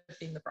place. Didn't end up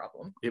being the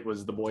problem. It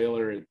was the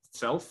boiler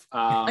itself.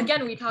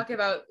 Again, we talk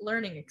about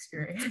learning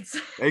experience.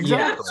 Exactly.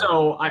 Yeah,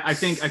 so I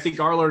think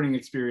our learning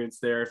experience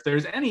there, if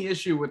there's any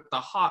issue with the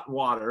hot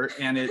water,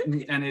 and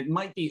it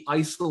might be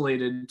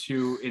isolated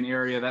to an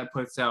area that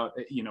puts out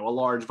a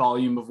large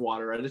volume of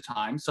water at a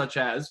time, such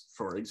as,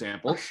 for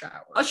example,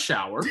 a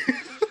shower.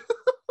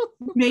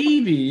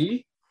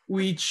 Maybe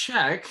we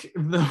check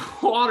the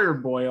water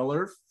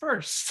boiler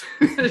first.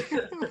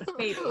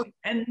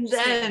 And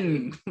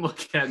then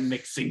look at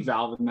mixing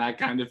valve and that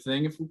kind of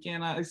thing if we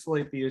can't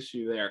isolate the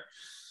issue there.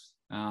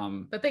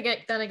 But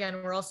then again,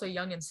 we're also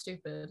young and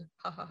stupid.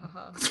 Ha ha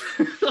ha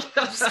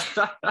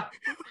ha.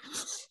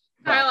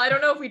 Kyle, I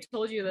don't know if we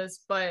told you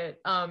this, but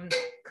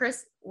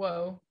Chris,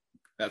 whoa.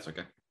 That's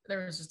okay.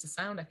 There was just a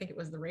sound. I think it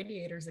was the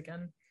radiators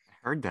again. I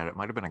heard that. It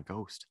might have been a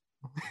ghost.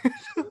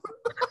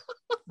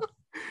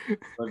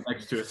 Right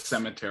next to a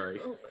cemetery.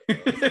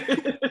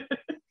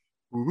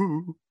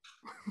 Ooh.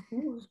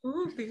 Ooh,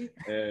 spooky.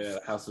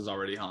 The house is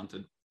already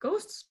haunted.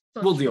 Ghosts.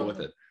 We'll deal with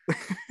it. What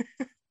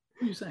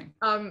are you saying?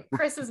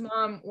 Chris's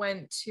mom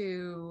went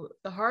to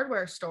the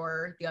hardware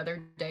store the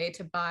other day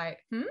to buy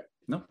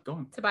No, go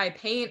on. to buy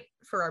paint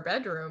for our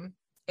bedroom,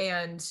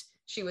 and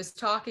she was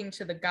talking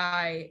to the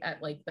guy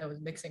at that was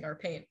mixing our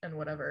paint and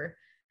whatever,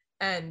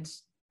 and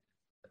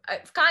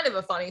it's kind of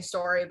a funny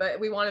story, but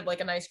we wanted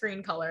a nice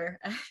green color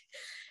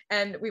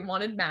and we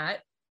wanted matte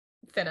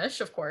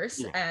finish, of course.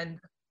 Yeah. And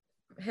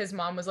his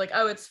mom was like,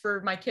 oh, it's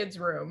for my kids'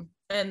 room.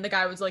 And the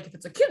guy was like, if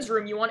it's a kid's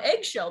room, you want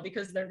eggshell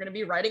because they're going to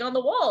be writing on the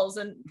walls.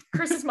 And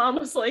Chris's mom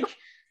was like,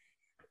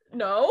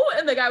 no.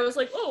 And the guy was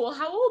like, oh, well,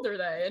 how old are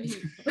they? And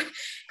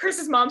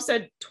Chris's mom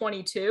said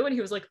 22. And he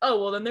was like,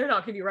 oh, well, then they're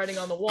not going to be writing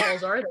on the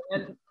walls, are they?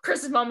 And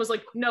Chris's mom was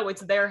like, no,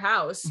 it's their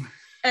house.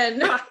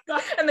 And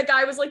the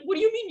guy was like, what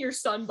do you mean your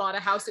son bought a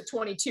house at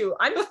 22?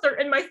 I'm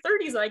in my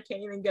 30s. I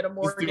can't even get a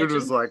mortgage. This dude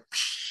was like...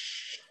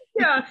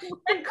 Yeah.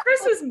 And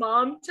Chris's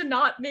mom, to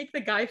not make the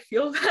guy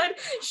feel bad,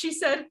 she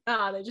said,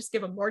 they just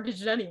give a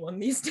mortgage to anyone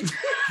these days.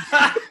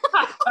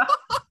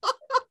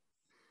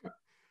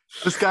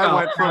 This guy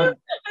went from...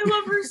 I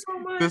love her so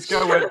much. This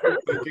guy went from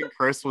thinking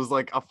Chris was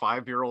a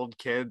 5-year-old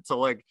kid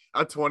to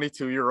a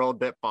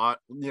 22-year-old that bought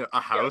a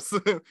house.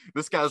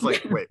 This guy's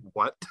like, wait,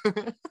 what?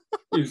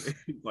 He's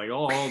like,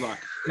 oh, hold on.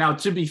 Now,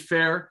 to be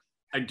fair,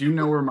 I do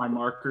know where my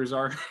markers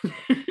are.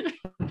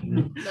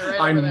 Right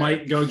I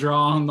might go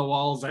draw on the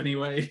walls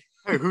anyway.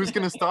 Hey, who's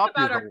gonna stop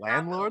you? The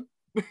landlord?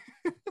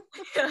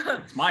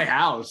 It's my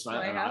house.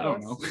 I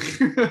don't know.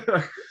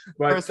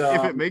 But Chris,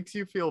 if it makes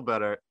you feel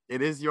better,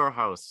 it is your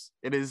house.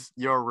 It is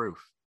your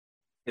roof.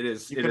 It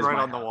is. You can write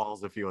on the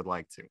walls if you would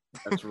like to.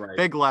 That's right.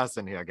 Big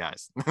lesson here,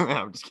 guys.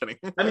 I'm just kidding.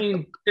 I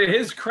mean, to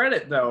his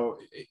credit, though,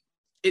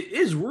 it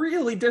is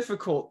really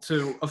difficult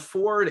to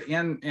afford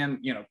and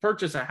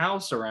purchase a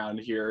house around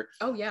here.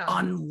 Oh yeah.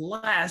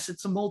 Unless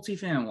it's a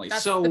multifamily.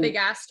 That's the big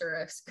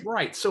asterisk.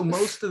 Right. So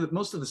most of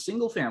the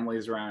single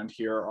families around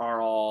here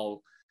are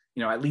all,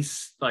 at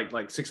least like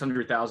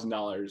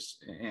 $600,000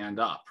 and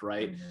up,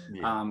 right? Mm-hmm.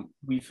 Yeah.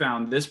 We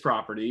found this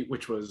property,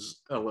 which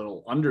was a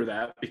little under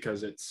that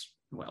because it's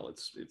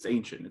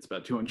ancient. It's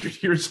about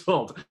 200 years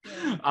old.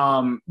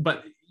 Yeah.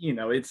 But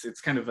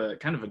it's kind of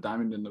a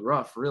diamond in the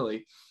rough,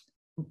 really.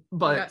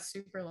 But we got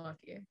super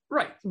lucky.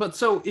 Right. But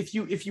so if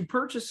you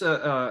purchase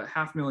a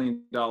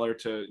 $500,000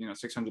 to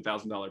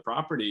 $600,000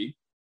 property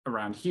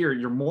around here,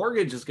 your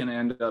mortgage is going to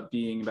end up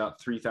being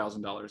about $3,000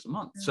 a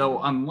month. Mm-hmm.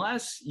 So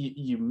unless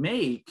you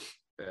make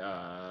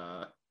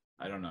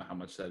I don't know how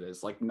much that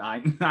is, like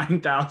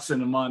 $9,000 a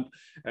month.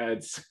 I'm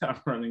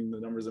running the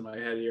numbers in my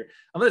head here.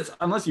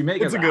 Unless you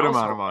make it's a good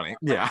amount of money.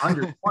 Yeah.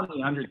 120,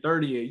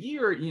 130 a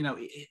year,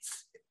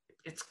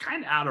 it's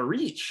kind of out of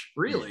reach,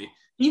 really.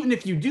 Even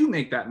if you do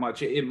make that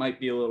much, it might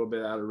be a little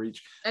bit out of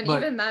reach. And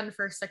even then,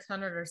 for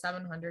 600 or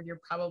 700, you're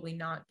probably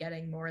not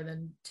getting more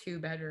than 2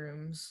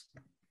 bedrooms.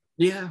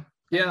 Yeah.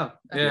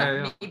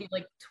 Maybe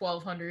like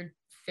 1,200,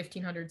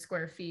 1,500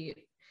 square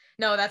feet.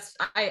 No,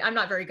 I'm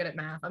not very good at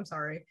math. I'm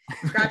sorry.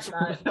 Scratch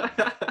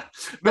that.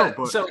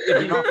 So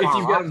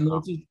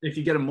if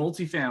you get a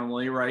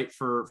multifamily, right,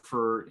 for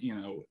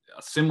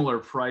a similar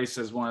price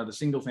as one of the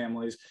single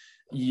families,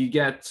 you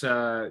get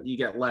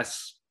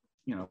less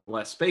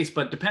space.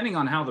 But depending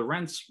on how the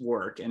rents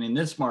work, and in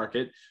this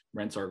market,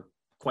 rents are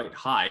quite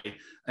high,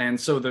 and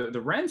so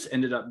the rents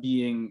ended up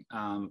being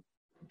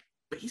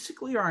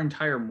basically our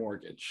entire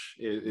mortgage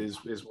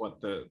is what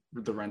the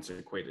rents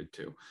equated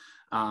to.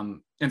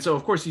 And so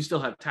of course you still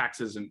have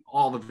taxes and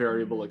all the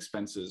variable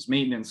expenses.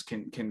 Maintenance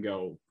can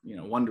go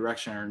one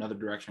direction or another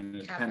direction.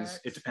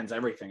 It depends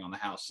everything on the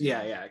house.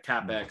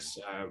 CapEx,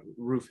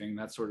 roofing,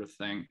 that sort of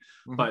thing.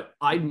 Mm-hmm. But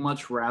I'd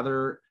much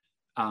rather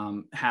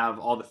have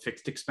all the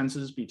fixed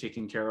expenses be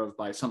taken care of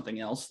by something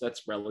else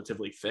that's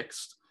relatively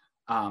fixed,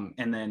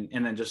 and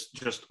then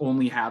just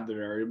only have the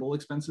variable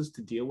expenses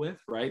to deal with,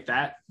 right?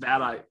 That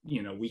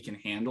we can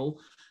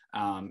handle.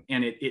 And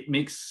it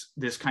makes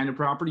this kind of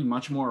property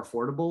much more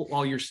affordable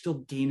while you're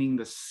still gaining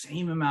the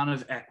same amount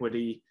of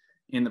equity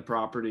in the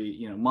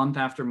property, month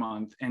after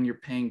month, and you're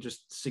paying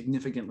just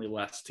significantly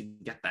less to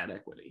get that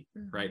equity,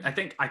 mm-hmm. right? I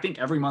think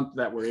every month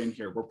that we're in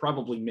here, we're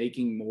probably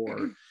making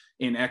more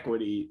in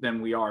equity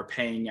than we are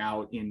paying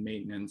out in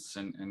maintenance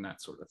and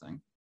that sort of thing.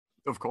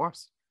 Of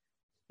course.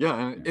 Yeah,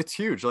 and it's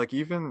huge. Like,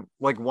 even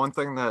like one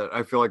thing that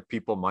I feel like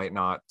people might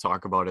not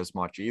talk about as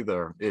much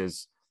either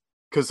is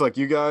because like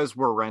you guys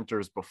were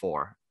renters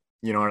before,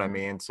 you know what I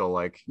mean? So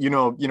like,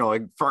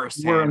 like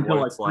firsthand until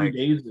like 3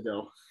 days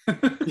ago.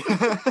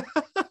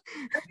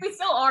 We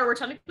still are. We're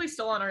technically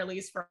still on our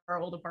lease for our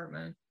old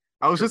apartment.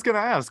 I was just gonna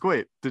ask.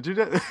 Wait, did you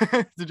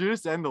did you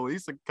just end the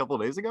lease a couple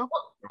of days ago?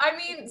 Well, I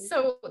mean,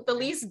 so the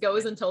lease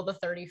goes until the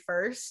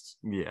 31st.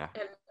 Yeah.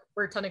 And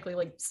we're technically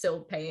like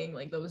still paying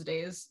like those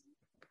days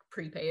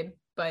prepaid,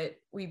 but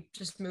we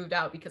just moved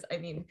out because I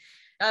mean,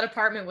 that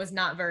apartment was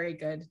not very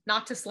good.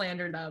 Not to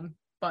slander them,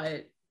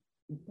 but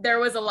there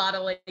was a lot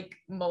of like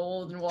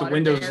mold and water. The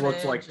windows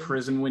looked like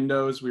prison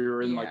windows. We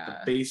were in like the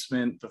Yeah.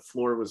 basement. The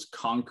floor was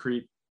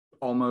concrete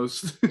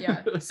almost.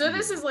 Yeah. So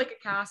this is like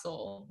a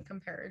castle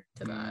compared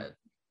to that.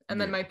 And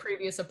then my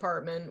previous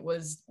apartment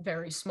was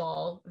very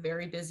small,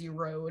 very busy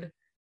road,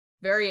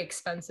 very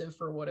expensive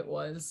for what it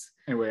was.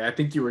 Anyway, I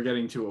think you were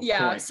getting to a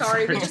point.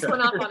 Sorry, we just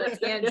went off on a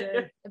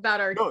tangent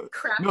about our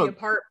crappy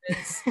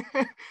apartments.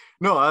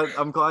 No,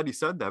 I'm glad you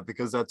said that,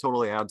 because that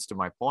totally adds to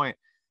my point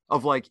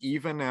of like,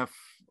 even if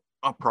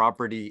a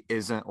property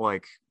isn't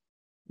like,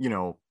 you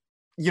know,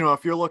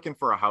 if you're looking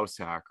for a house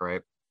hack,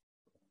 right?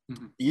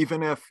 Mm-hmm.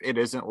 Even if it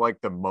isn't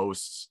like the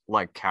most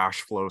like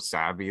cash flow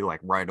savvy, like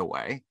right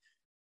away,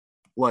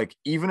 like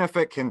even if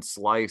it can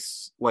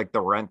slice like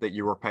the rent that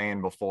you were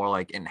paying before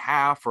like in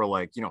half, or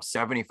like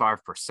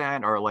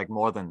 75%, or like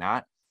more than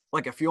that,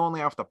 like if you only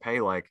have to pay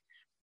like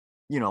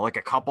like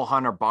a couple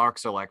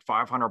 $100 or like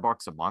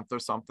 $500 a month or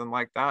something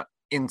like that,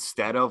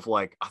 instead of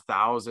like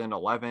 $1,000,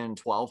 $1,100,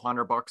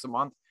 $1,200 a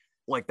month,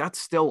 like that's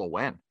still a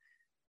win,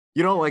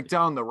 like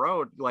down the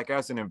road, like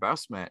as an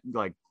investment,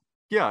 like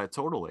yeah,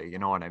 totally, you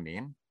know what I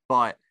mean?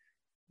 But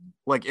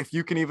like if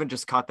you can even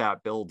just cut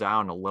that bill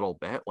down a little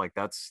bit, like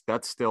that's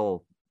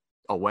still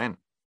a win,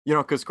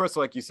 because Chris,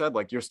 like you said,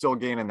 like you're still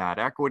gaining that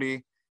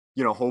equity,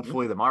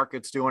 hopefully the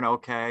market's doing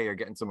okay, you're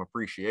getting some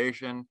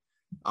appreciation,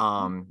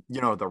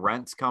 the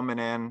rent's coming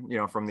in,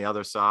 from the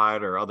other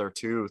side, or other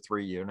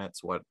 2-3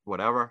 units,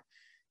 whatever,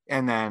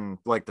 and then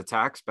like the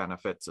tax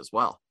benefits as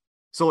well.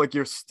 So like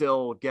you're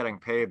still getting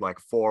paid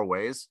like 4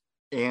 ways,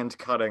 and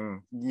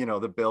cutting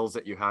the bills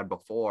that you had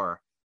before,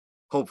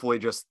 hopefully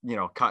just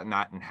cutting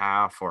that in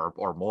half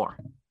or more,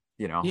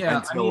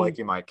 until like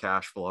you might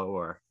cash flow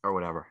or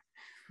whatever.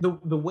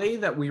 The way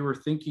that we were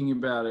thinking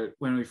about it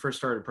when we first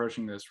started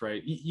approaching this,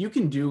 right? You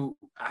can do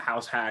a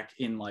house hack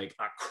in like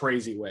a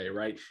crazy way,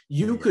 right?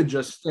 You could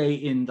just stay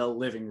in the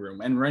living room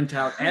and rent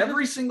out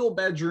every single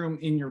bedroom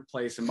in your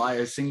place and buy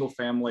a single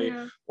family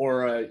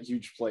or a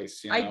huge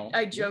place.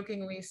 I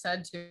jokingly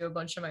said to a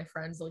bunch of my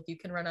friends, like, you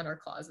can rent out our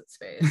closet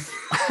space.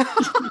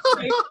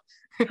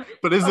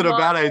 But is it a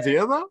bad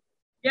idea though?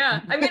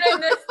 Yeah, I mean, I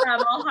miss them.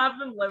 I'll have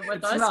them live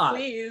with us,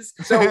 please.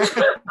 So,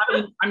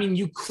 I mean,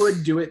 you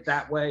could do it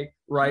that way,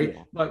 right?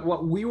 Yeah. But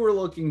what we were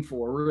looking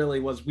for really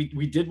was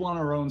we did want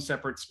our own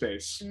separate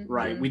space,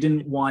 right? We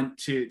didn't want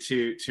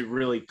to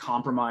really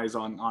compromise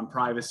on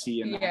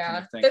privacy and that kind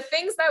of thing. The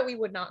things that we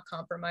would not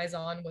compromise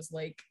on was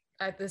like,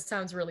 this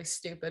sounds really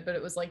stupid, but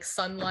it was like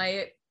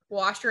sunlight,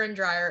 washer and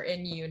dryer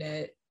in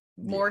unit,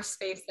 more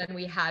space than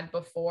we had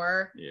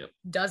before,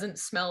 doesn't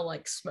smell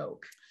like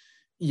smoke.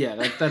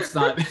 Yeah, that's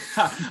not,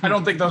 I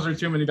don't think those are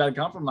too many bad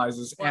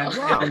compromises. And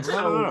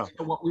so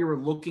what we were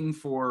looking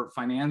for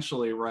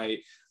financially, right?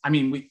 I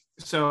mean,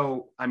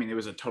 it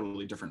was a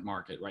totally different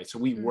market, right? So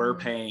we were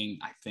paying,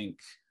 I think,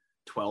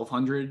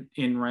 $1,200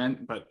 in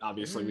rent, but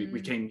obviously we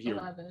came here,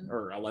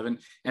 11,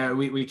 and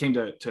we came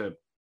to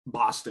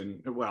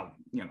Boston, well,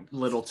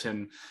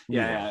 Littleton,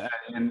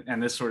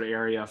 and this sort of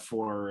area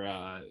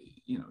for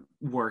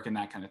work and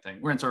that kind of thing.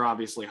 Rents are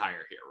obviously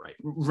higher here, right?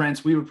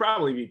 Rents, we would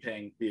probably be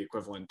paying the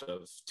equivalent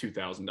of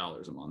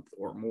 $2,000 a month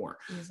or more.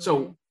 Easily.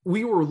 So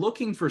we were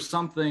looking for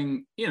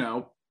something,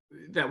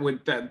 that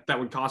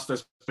would cost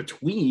us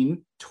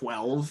between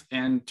 $1,200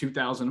 and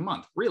 $2,000 a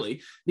month,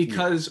 really,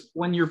 because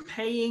when you're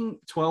paying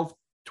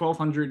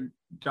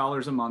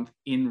 $1,200 a month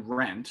in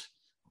rent.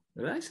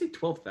 Did I say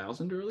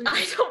 12,000 earlier?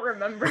 I don't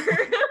remember.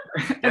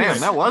 Damn,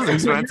 that was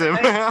expensive.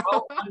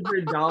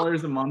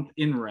 $1,200 a month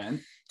in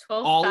rent.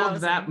 12, all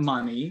of that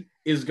money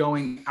is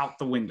going out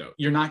the window.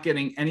 You're not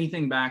getting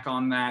anything back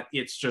on that.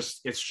 It's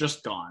just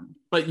gone.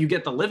 But you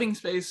get the living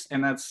space,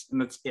 and that's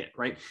it,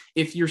 right?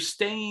 If you're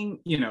staying,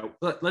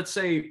 let's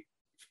say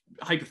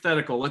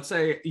hypothetical, let's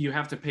say you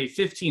have to pay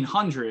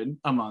 $1,500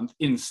 a month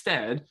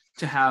instead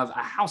to have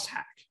a house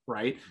hack,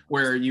 right?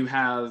 Where you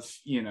have,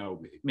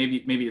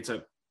 maybe it's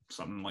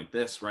something like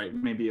this, right?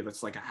 Maybe if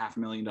it's like a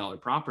 $500,000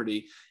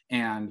 property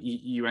and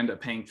you end up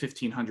paying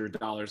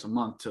 $1,500 a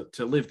month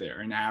to live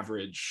there in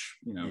average,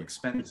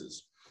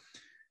 expenses.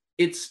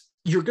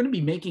 You're going to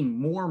be making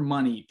more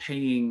money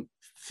paying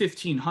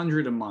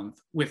 $1,500 a month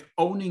with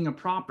owning a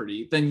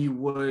property than you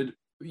would,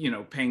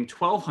 paying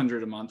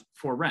 $1,200 a month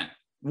for rent.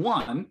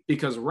 One,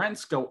 because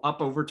rents go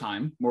up over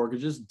time,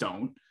 mortgages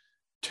don't.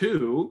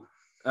 Two,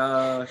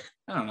 I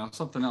don't know,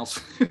 something else,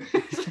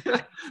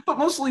 but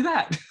mostly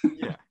that.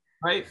 Yeah.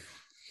 Right.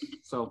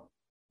 So.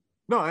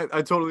 No,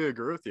 I totally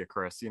agree with you,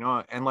 Chris,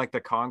 and like the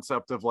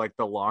concept of like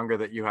the longer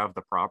that you have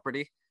the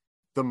property,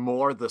 the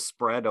more the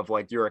spread of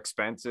like your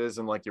expenses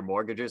and like your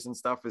mortgages and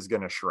stuff is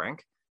going to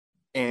shrink.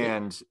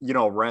 And,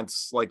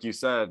 rents, like you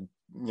said,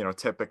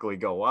 typically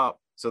go up.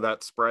 So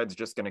that spread's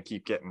just going to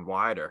keep getting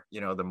wider,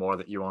 the more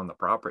that you own the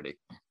property.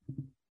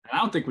 I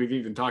don't think we've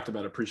even talked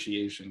about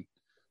appreciation.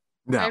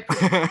 No.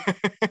 I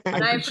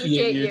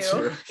appreciate you.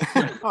 Too.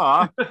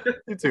 Aw,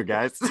 you too,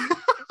 guys.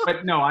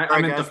 But no, I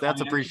Right, meant guys, the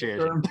that's financial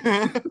appreciation.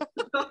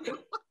 term.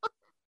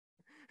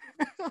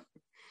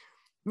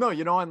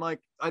 No, and like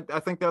I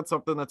think that's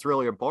something that's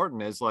really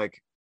important is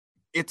like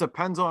it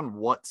depends on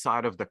what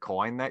side of the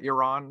coin that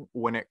you're on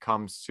when it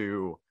comes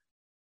to,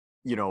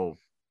 your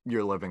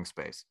living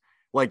space.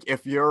 Like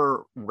if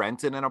you're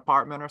renting an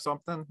apartment or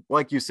something,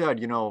 like you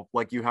said,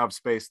 like you have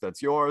space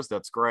that's yours,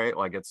 that's great.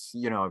 Like it's,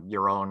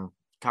 your own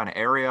kind of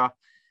area.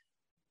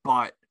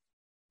 But,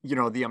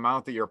 the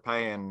amount that you're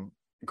paying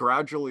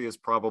gradually is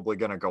probably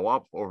going to go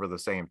up over the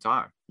same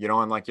time,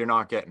 and like you're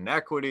not getting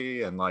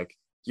equity and like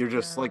you're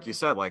just, like you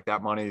said, like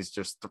that money's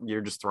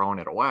you're just throwing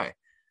it away.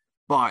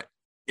 But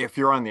if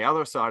you're on the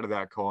other side of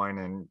that coin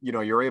and,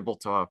 you're able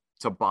to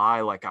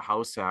buy like a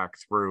house hack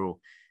through,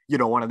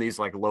 one of these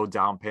like low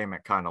down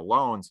payment kind of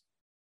loans,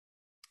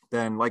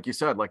 then like you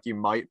said, like you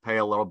might pay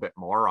a little bit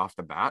more off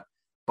the bat,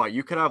 but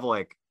you could have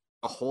like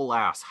a whole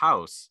ass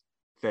house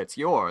that's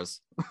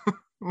yours.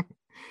 A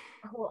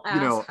whole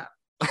ass house.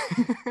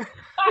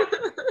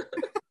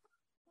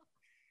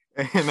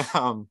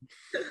 And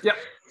Yep.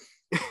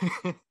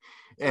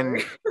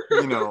 And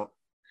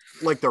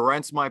like the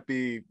rents might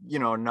be,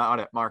 not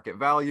at market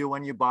value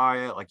when you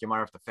buy it. Like you might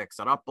have to fix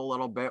it up a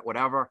little bit,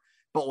 whatever.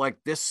 But like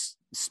this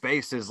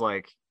space is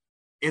like,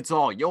 it's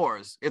all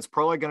yours. It's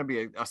probably going to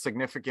be a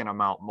significant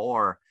amount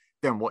more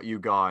than what you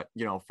got,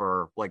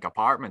 for like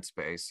apartment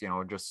space,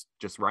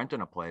 just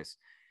renting a place.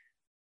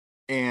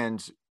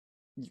 And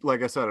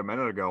like I said a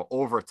minute ago,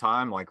 over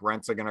time, like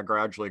rents are going to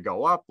gradually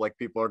go up. Like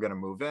people are going to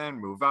move in,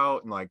 move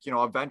out. And like,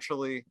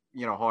 eventually,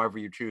 however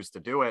you choose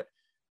to do it,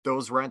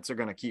 those rents are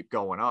going to keep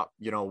going up,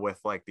 with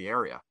like the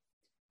area.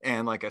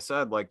 And like I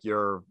said, like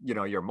your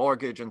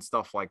mortgage and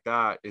stuff like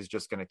that is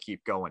just going to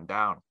keep going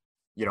down,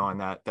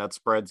 and that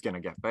spread's going to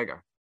get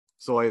bigger.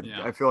 So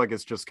I feel like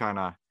it's just kind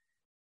of,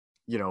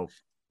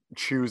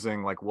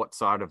 choosing like what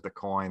side of the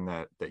coin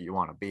that you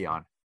want to be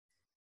on.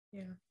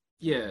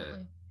 Yeah.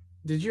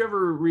 Did you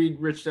ever read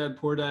Rich Dad,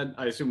 Poor Dad?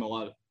 I assume a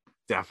lot of.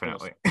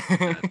 Definitely.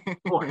 Of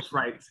course,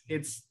 right.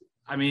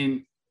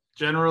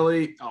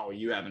 Generally,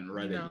 you haven't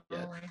read it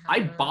yet.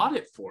 I bought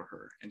it for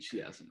her and she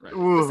hasn't read it.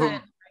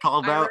 Listen,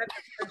 called out.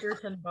 I read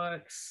Bridgerton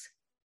books.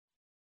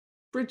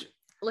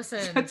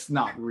 Listen. That's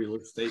not real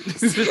estate.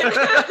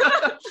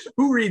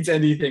 Who reads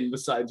anything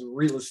besides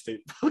real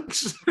estate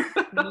books?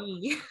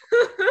 Me.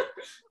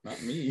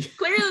 Not me.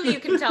 Clearly you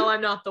can tell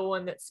I'm not the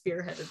one that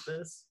spearheaded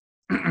this.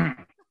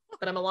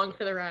 But I'm along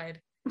for the ride.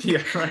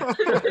 Yeah, right.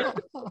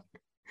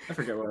 I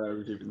forget what I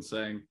was even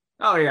saying.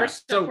 Oh yeah.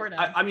 So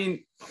I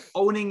mean,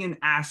 owning an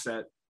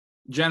asset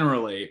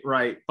generally,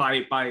 right?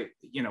 By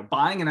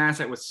buying an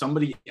asset with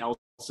somebody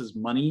else's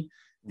money,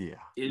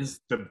 is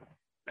the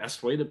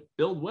best way to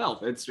build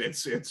wealth.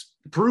 It's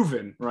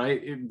proven,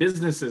 right?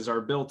 Businesses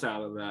are built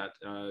out of that.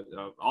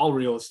 All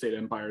real estate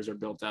empires are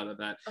built out of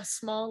that. A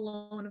small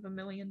loan of $1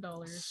 million.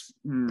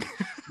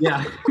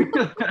 Yeah.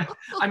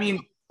 I mean,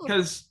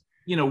 because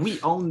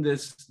we own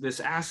this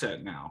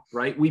asset now,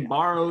 right? We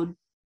borrowed,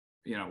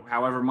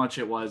 however much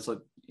it was, like,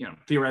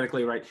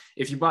 theoretically, right?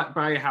 If you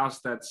buy a house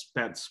that's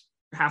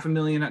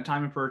 $500,000 at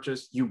time of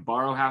purchase, you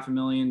borrow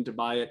 $500,000 to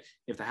buy it.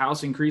 If the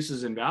house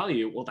increases in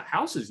value, well, the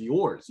house is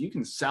yours. You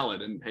can sell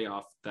it and pay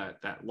off that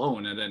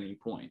loan at any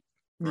point,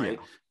 right?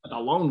 Yeah. But a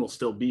loan will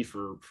still be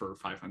for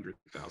 $500,000.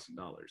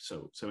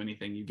 So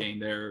anything you gain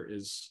there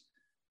is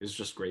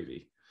just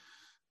gravy.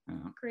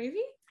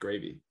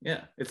 Gravy.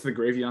 Yeah, it's the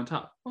gravy on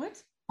top.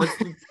 What?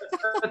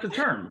 That's a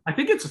term. I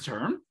think it's a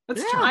term.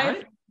 That's a term, I've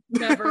right?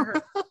 never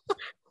heard.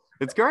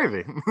 It's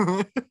gravy.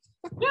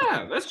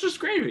 Yeah, that's just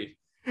gravy.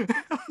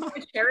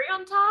 With cherry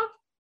on top?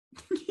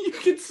 You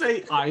could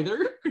say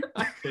either.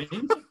 I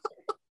think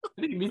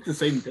it means the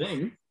same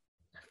thing.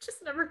 I've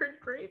just never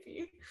heard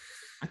gravy.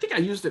 I think I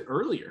used it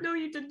earlier. No,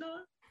 you did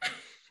not.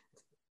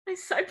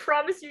 I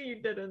promise you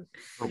didn't.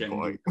 Oh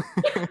boy.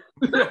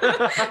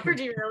 For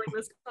derailing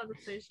this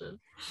conversation.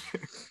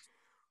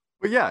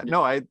 But yeah,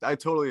 no, I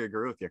totally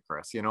agree with you,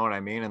 Chris. You know what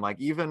I mean? And like,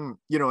 even,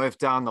 if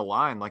down the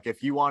line, like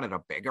if you wanted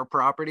a bigger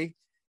property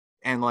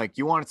and like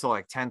you wanted to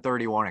like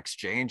 1031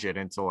 exchange it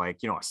into like,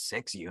 a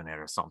 6 unit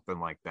or something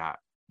like that,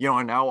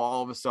 and now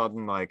all of a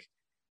sudden, like,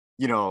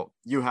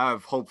 you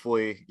have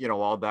hopefully,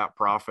 all that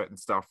profit and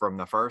stuff from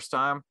the first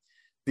time,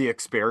 the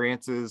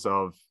experiences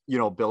of,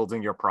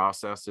 building your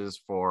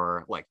processes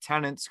for like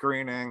tenant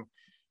screening,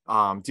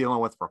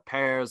 dealing with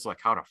repairs, like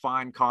how to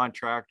find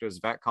contractors,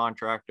 vet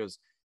contractors,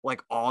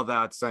 like all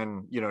that's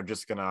then,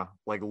 just gonna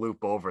like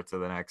loop over to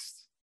the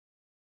next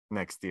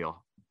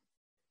deal.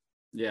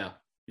 Yeah,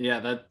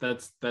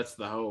 that's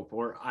the hope.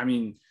 Or I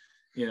mean,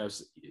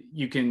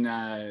 you can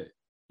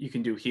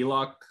do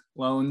HELOC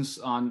loans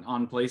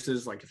on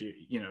places, like if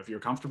you're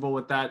comfortable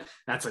with that.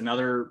 That's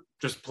another,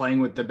 just playing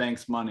with the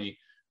bank's money,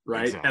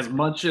 right? Exactly. As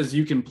much as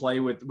you can play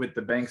with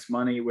the bank's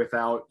money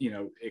without,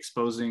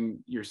 exposing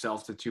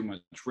yourself to too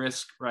much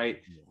risk,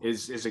 right?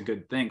 Is a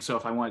good thing. So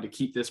if I wanted to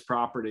keep this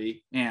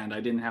property and I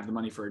didn't have the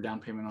money for a down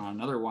payment on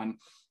another one,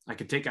 I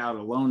could take out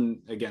a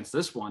loan against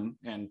this one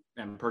and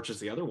purchase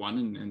the other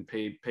one and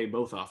pay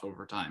both off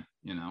over time,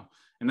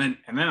 and then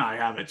I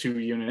have a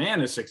 2-unit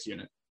and a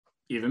 6-unit.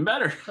 Even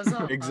better.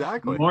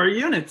 Exactly. More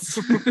units.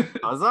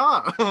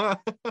 Huzzah.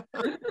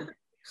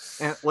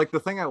 And like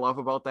the thing I love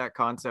about that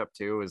concept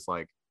too is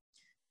like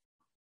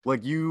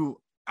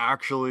you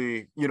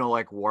actually,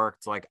 like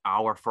worked like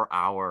hour for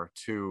hour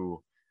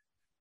to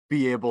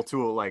be able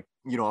to like,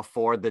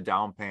 afford the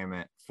down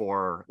payment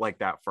for like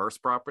that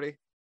first property.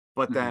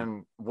 But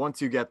then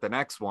once you get the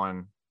next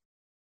one,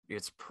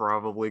 it's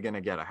probably going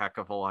to get a heck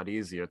of a lot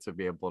easier to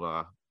be able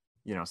to,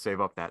 save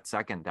up that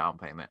second down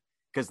payment.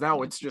 Because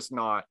now it's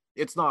not,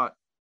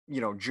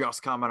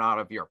 just coming out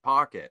of your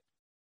pocket.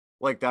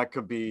 Like that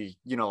could be,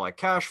 like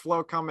cash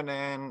flow coming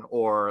in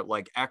or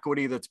like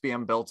equity that's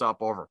being built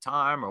up over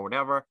time or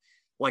whatever.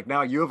 Like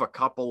now you have a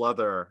couple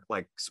other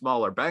like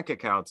smaller bank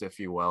accounts, if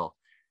you will,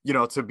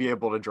 to be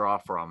able to draw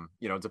from,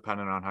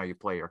 depending on how you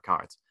play your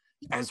cards,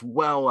 as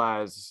well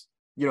as,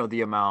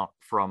 the amount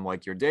from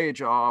like your day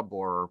job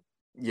or,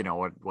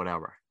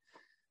 whatever.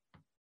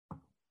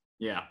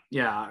 Yeah.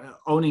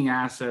 Owning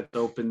assets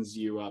opens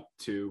you up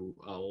to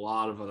a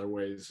lot of other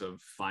ways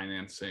of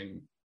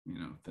financing,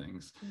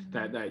 things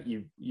that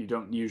you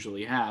don't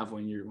usually have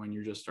when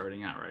you're just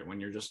starting out, right? When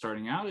you're just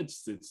starting out,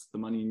 it's the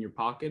money in your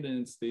pocket and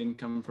it's the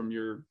income from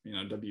your,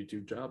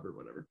 W-2 job or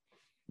whatever.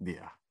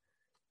 Yeah,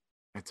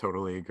 I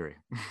totally agree.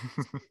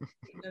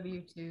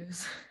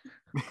 W-2s.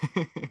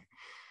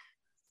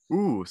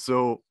 Ooh,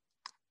 so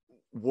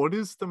what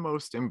is the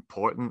most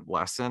important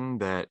lesson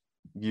that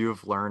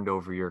you've learned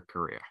over your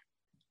career?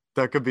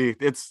 That could be,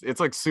 it's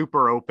like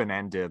super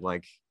open-ended.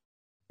 Like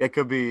it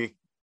could be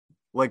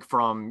like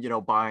from,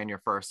 buying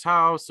your first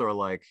house or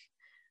like,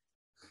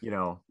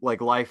 like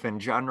life in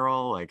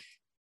general. Like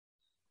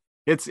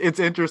it's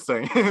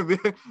interesting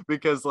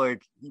because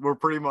like we're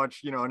pretty much,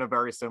 in a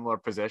very similar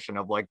position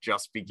of like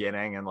just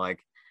beginning and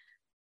like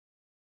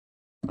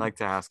I like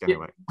to ask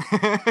anyway.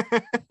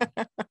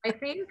 I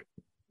think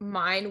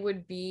mine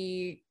would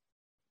be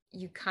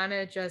you kind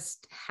of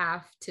just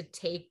have to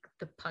take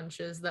the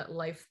punches that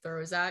life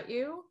throws at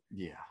you.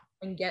 Yeah.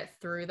 And get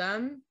through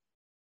them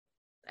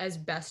as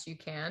best you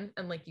can.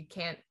 And like you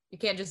can't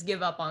just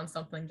give up on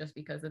something just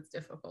because it's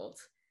difficult.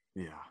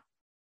 Yeah,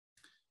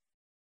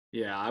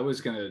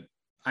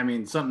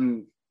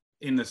 something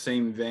in the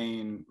same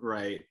vein,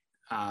 right?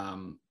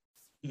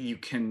 You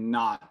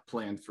cannot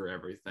plan for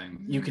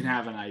everything. You can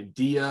have an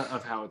idea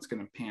of how it's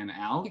going to pan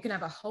out. You can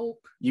have a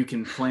hope. You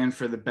can plan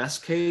for the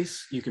best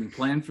case. You can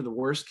plan for the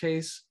worst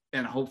case,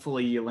 and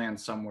hopefully you land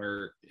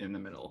somewhere in the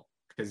middle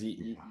because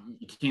you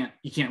can't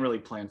really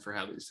plan for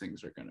how these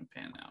things are going to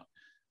pan out.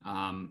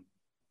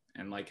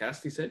 And like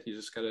Cassidy said, you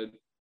just got to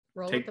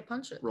roll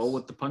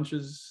with the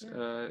punches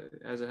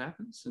as it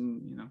happens,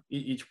 and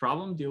each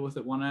problem, deal with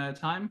it one at a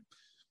time.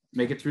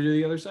 Make it through to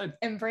the other side.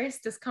 Embrace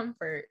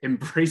discomfort.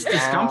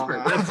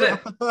 That's it.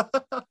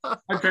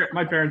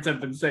 My parents have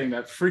been saying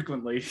that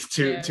frequently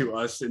to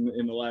us in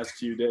the last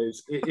few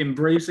days.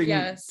 Embracing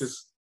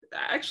this.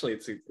 Actually,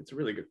 it's a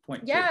really good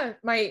point. Yeah, too.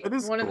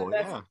 One of the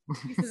best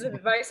pieces of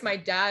advice my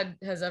dad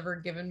has ever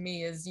given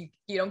me is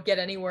you don't get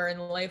anywhere in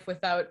life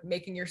without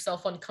making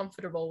yourself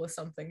uncomfortable with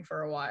something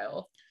for a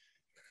while.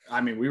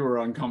 I mean, we were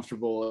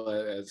uncomfortable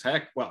as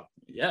heck. Well,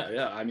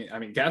 yeah. I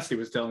mean, Cassidy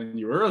was telling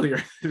you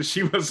earlier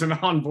she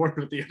wasn't on board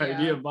with the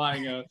idea of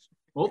buying a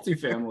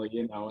multifamily,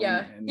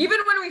 Yeah. Even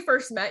when we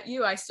first met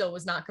you, I still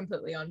was not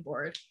completely on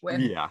board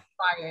with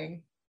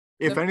buying.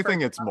 If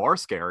anything, it's more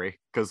scary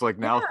because like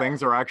now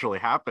things are actually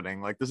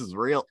happening. Like this is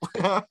real,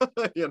 Very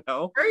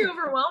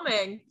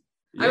overwhelming.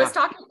 Yeah.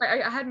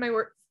 I had my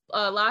work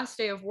last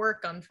day of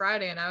work on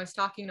Friday and I was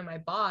talking to my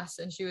boss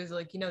and she was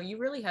like, you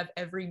really have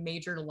every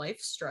major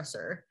life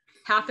stressor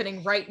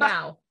happening right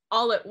now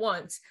all at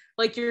once.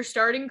 Like you're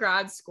starting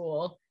grad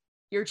school,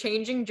 you're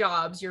changing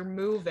jobs, you're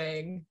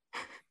moving,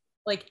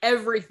 like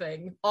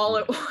everything all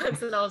at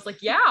once. And I was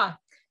like, yeah.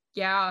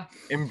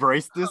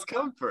 Embrace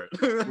discomfort.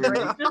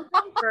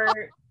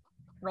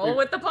 Roll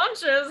with the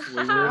punches.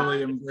 We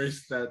really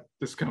embrace that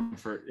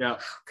discomfort. Yeah.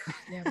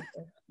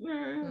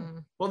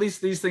 Well, these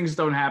things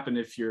don't happen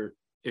if you're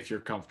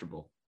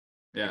comfortable.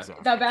 Yeah.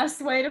 Exactly. The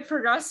best way to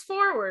progress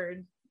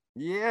forward.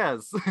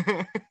 Yes.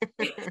 I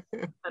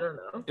don't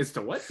know. Is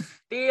to what?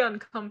 Be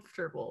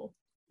uncomfortable.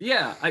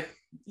 Yeah. Well,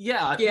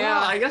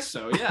 I guess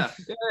so. Yeah.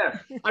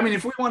 I mean,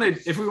 if we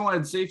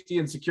wanted safety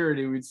and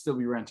security, we'd still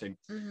be renting.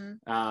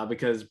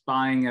 Because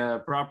buying a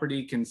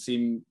property can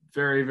seem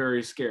very,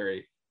 very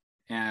scary.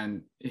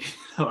 And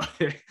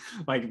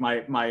like my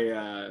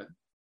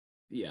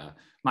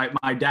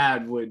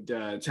dad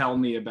would tell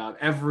me about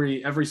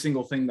every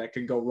single thing that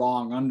could go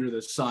wrong under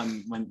the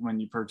sun when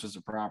you purchase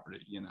a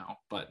property,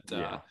 but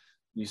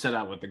you set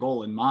out with the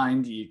goal in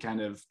mind, you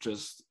kind of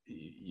just,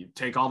 you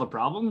take all the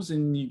problems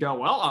and you go,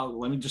 well,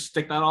 let me just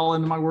stick that all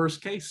into my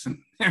worst case and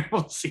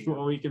we'll see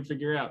what we can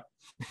figure out.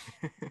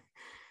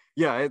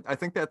 Yeah, I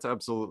think that's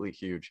absolutely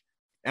huge.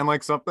 And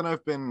like something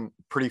I've been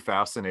pretty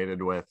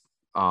fascinated with,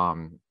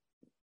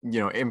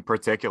 in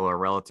particular,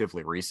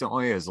 relatively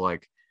recently, is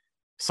like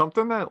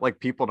something that like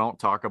people don't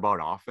talk about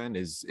often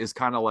is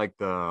kind of like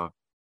the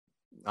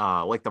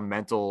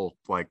mental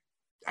like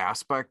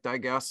aspect, I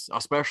guess,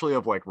 especially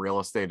of like real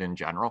estate in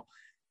general,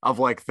 of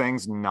like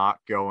things not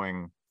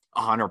going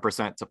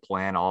 100% to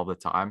plan all the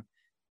time.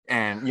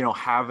 And,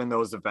 having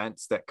those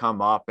events that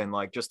come up and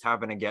like just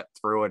having to get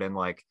through it and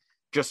like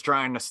just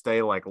trying to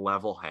stay like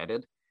level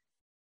headed.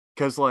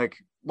 Cause like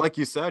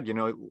you said,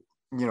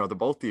 the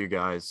both of you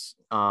guys,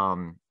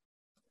 of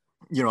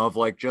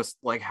like just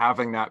like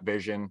having that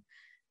vision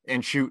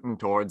and shooting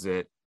towards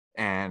it.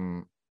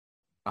 And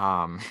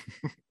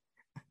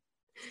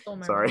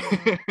sorry.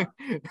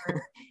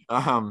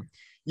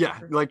 Yeah,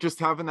 like just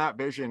having that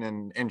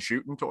vision and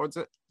shooting towards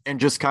it and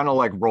just kind of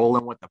like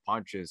rolling with the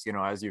punches,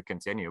 as you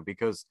continue,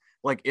 because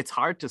like it's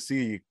hard to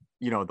see,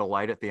 the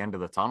light at the end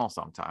of the tunnel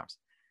sometimes.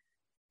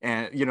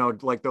 And,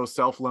 like those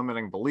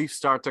self-limiting beliefs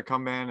start to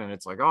come in and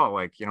it's like, oh,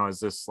 like, is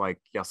this like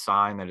a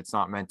sign that it's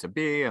not meant to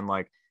be? And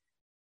like,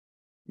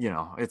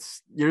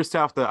 it's, you just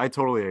have to, I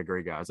totally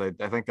agree, guys. I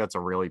think that's a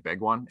really big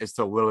one, is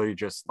to literally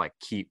just like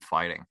keep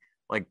fighting.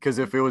 Like, because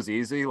if it was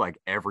easy, like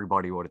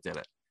everybody would have did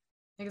it.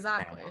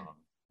 Exactly. And,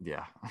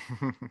 yeah.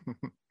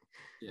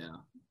 Yeah.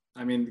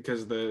 I mean,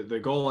 because the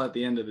goal at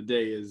the end of the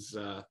day is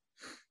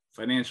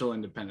financial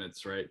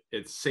independence, right?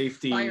 It's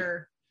safety.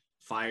 Fire,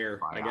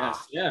 I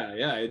guess.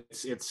 Yeah.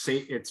 It's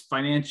safe. It's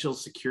financial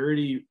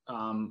security.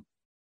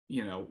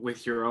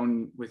 With your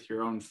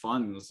own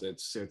funds.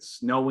 It's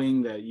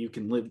knowing that you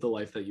can live the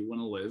life that you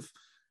want to live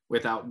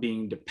without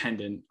being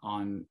dependent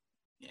on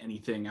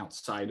anything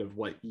outside of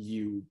what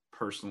you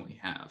personally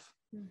have.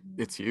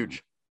 It's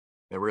huge.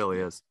 It really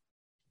is.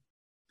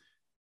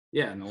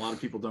 Yeah, and a lot of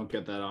people don't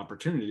get that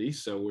opportunity.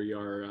 So we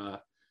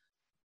are,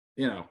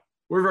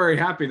 we're very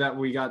happy that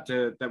we got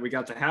to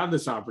have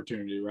this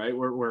opportunity, right?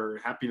 We're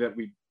happy that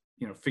we,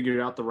 figured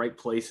out the right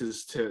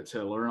places to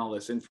learn all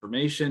this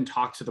information,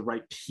 talk to the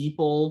right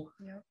people,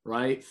 yep.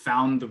 Right?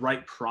 Found the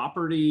right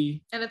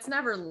property. And it's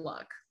never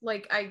luck.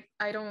 Like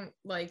I don't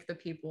like the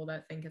people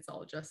that think it's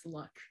all just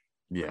luck.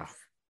 Yeah.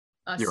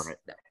 You're right.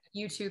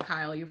 You too,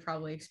 Kyle, you've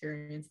probably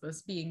experienced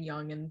this, being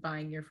young and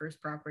buying your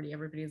first property.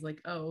 Everybody's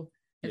like, oh,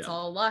 it's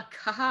all luck,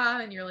 haha.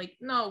 And you're like,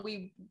 no,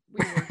 we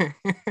worked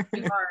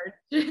pretty hard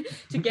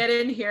to get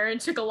in here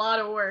and took a lot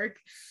of work.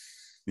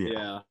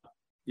 Yeah.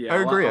 I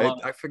agree.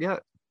 I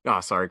forget. Oh,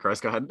 sorry,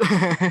 Chris, go ahead.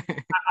 I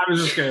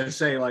was just gonna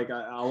say, like,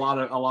 a lot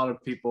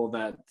of people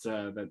that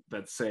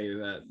say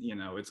that,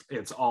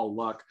 it's all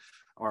luck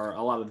are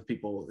a lot of the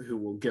people who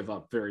will give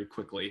up very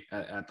quickly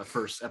at the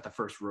first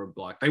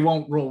roadblock. They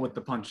won't roll with the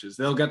punches.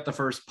 They'll get the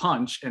first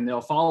punch and they'll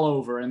fall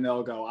over and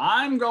they'll go,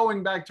 I'm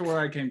going back to where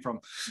I came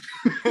from.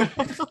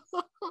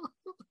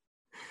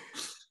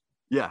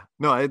 Yeah,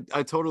 no,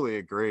 I totally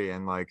agree.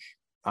 And like,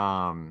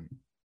 what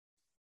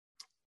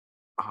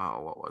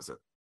was it?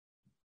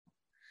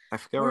 I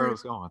forget where I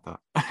was going with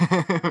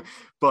that.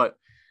 But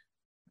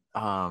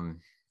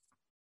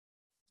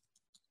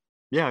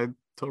yeah, I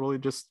totally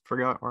just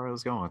forgot where I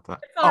was going with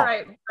that. It's all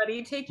right,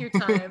 buddy. Take your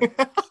time.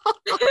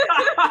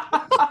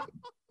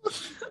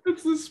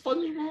 It's the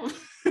SpongeBob.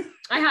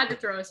 I had to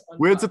throw a SpongeBob.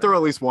 We had to throw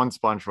at least one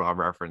SpongeBob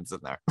reference in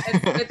there.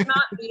 It's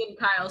not me and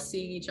Kyle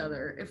seeing each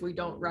other if we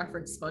don't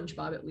reference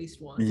SpongeBob at least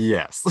once.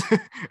 Yes.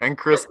 And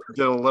Chris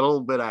did a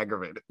little bit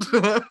aggravated.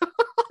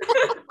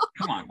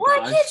 Come on, why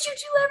can't you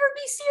two ever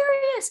be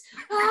serious?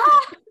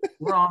 Ah!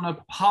 We're on a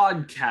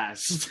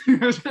podcast.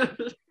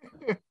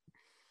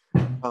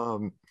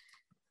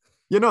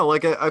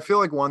 Like I feel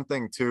like one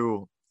thing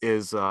too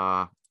is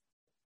like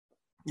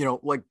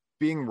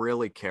being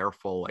really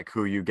careful like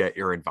who you get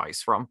your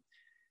advice from,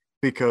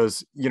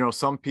 because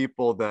some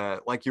people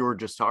that, like you were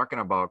just talking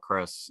about,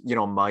 Chris,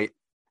 might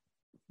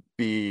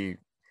be,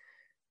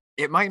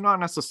 it might not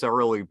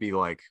necessarily be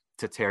like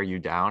to tear you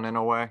down in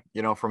a way,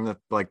 from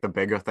the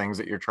bigger things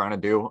that you're trying to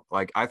do.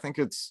 Like I think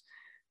it's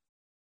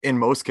in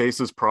most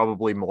cases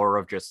probably more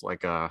of just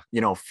like a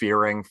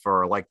fearing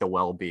for like the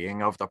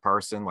well-being of the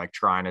person like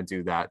trying to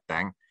do that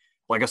thing,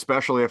 like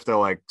especially if they're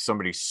like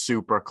somebody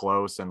super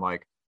close. And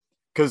like,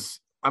 because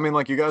I mean,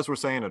 like you guys were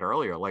saying it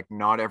earlier, like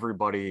not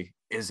everybody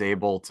is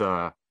able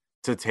to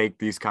take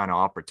these kind of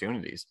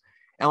opportunities,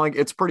 and like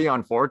it's pretty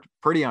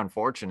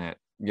unfortunate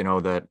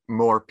that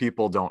more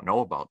people don't know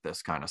about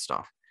this kind of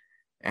stuff.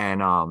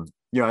 And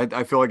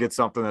I feel like it's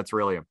something that's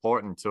really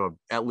important to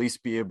at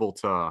least be able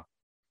to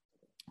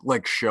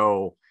like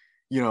show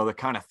the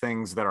kind of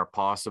things that are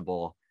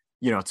possible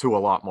to a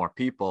lot more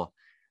people,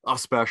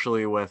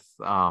 especially with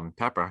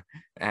Pepper,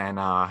 and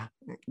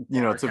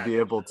to be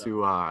able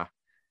to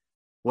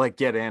like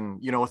get in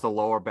with a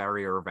lower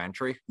barrier of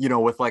entry,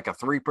 with like a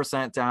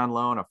 3% down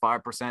loan, a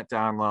 5%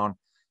 down loan.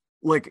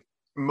 Like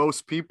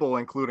most people,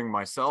 including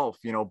myself,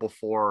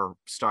 before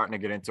starting to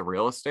get into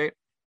real estate,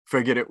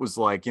 figured it was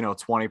like,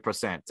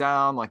 20%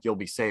 down, like you'll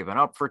be saving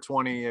up for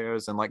 20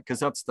 years. And like, because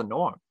that's the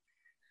norm,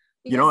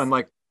 Because and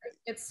like,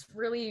 it's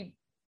really,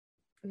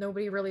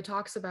 nobody really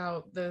talks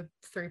about the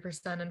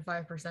 3% and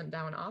 5%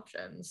 down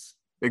options.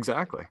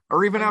 exactly.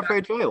 Or even Going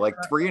back FHA, like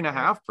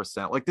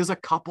 3.5%. Like there's a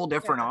couple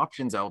different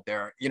options out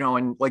there,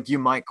 and like you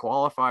might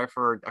qualify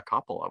for a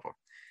couple of them.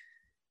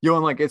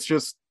 And like it's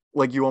just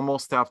like you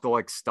almost have to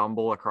like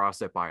stumble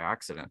across it by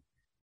accident.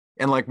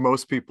 And like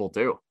most people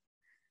do.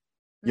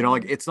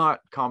 Like it's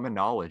not common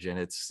knowledge, and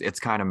it's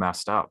kind of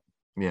messed up,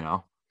 Yeah,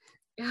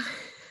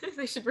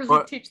 they should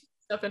really teach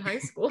stuff in high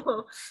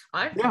school.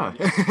 Yeah.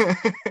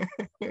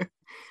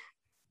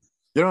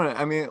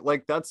 I mean,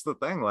 like that's the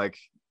thing, like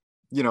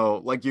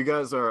like you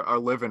guys are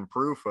living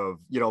proof of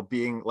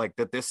being like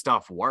that this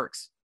stuff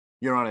works.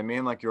 You know what I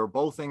mean? Like you're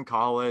both in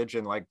college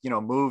and like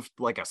moved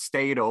like a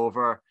state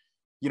over,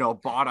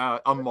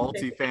 bought a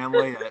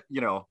multifamily at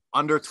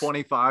under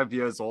 25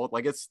 years old.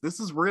 Like this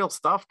is real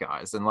stuff,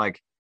 guys. And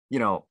like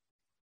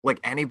like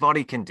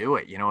anybody can do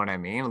it. You know what I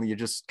mean? You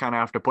just kind of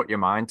have to put your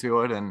mind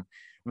to it and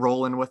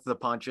rolling with the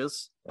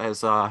punches,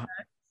 as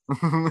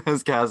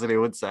as Cassidy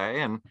would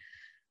say. And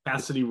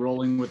Cassidy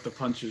rolling with the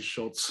punches,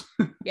 Schultz.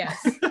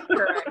 Yes,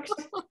 correct.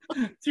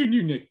 It's your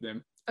new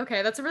nickname.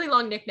 Okay, that's a really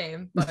long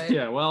nickname, but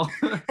yeah, well,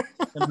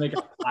 gonna make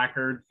a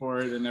placard for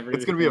it and everything.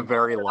 It's gonna be a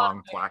very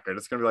long placard.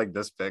 It's gonna be like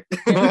this big.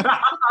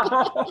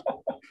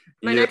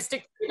 My next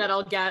degree that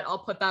I'll get, I'll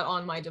put that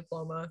on my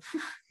diploma.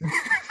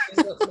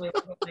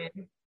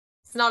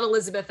 It's not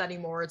Elizabeth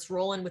anymore. It's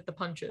rolling with the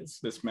punches.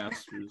 This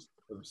Master's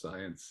of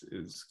Science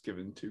is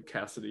given to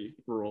Cassidy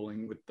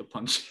rolling with the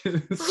punches.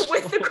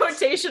 With the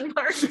quotation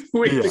marks.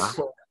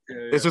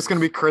 It's just gonna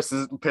be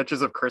Chris's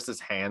pictures of Chris's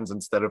hands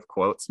instead of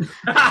quotes. It's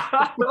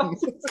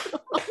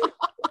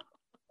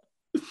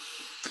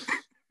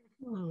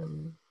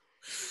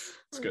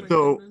good.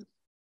 So,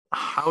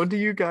 how do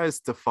you guys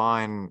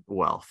define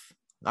wealth?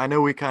 I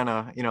know we kind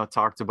of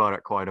talked about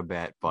it quite a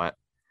bit, but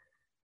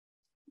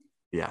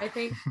yeah, I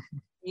think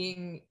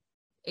being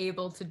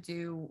able to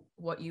do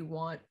what you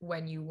want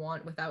when you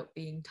want without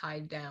being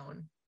tied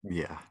down.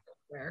 Yeah.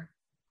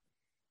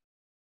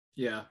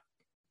 Yeah,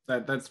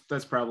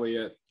 that's probably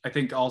it. I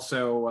think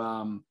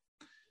also,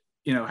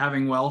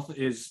 having wealth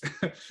is.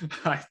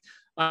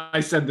 I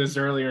said this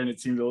earlier and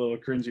it seemed a little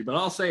cringy, but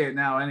I'll say it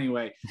now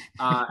anyway.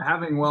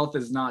 Having wealth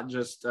is not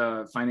just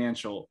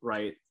financial,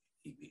 right?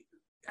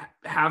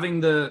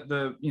 Having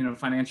the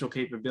financial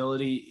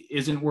capability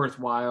isn't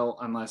worthwhile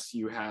unless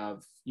you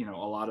have a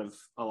lot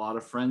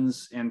of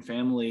friends and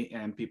family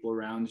and people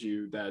around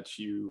you that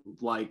you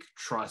like,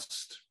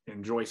 trust,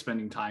 enjoy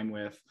spending time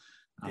with,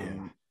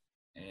 and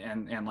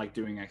like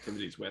doing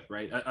activities with,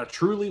 right? A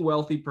truly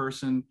wealthy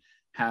person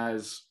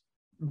has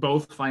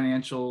both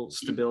financial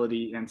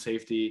stability and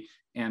safety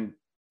and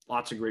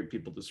lots of great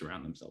people to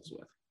surround themselves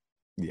with.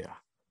 Yeah,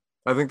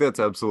 I think that's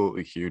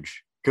absolutely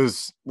huge.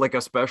 Because like,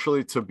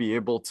 especially to be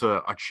able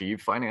to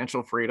achieve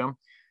financial freedom,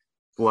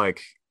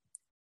 like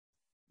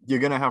you're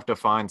going to have to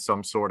find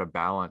some sort of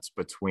balance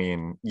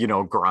between,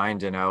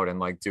 grinding out and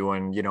like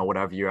doing,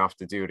 whatever you have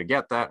to do to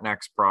get that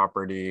next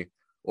property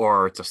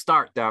or to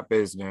start that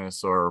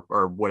business or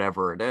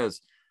whatever it is.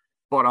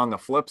 But on the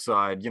flip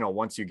side,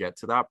 once you get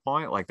to that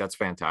point, like that's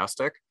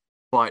fantastic.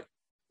 But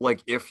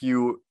like if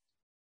you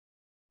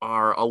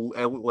are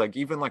like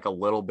even like a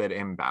little bit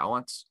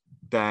imbalanced,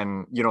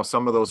 then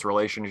some of those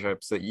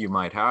relationships that you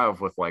might have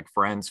with like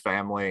friends,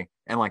 family,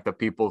 and like the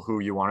people who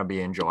you want to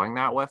be enjoying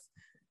that with,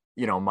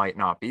 might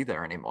not be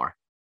there anymore.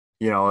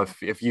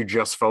 If you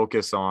just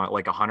focus on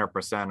like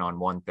 100% on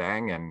one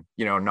thing and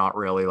not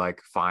really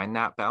like find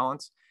that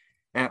balance.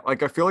 And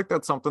like I feel like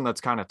that's something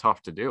that's kind of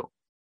tough to do,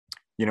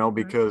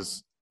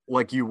 because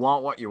like you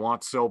want what you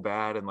want so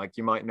bad, and like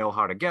you might know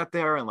how to get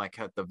there and like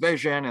have the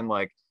vision and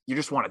like you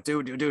just want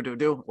to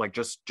do like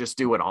just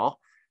do it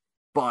all.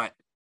 But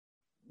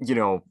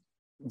you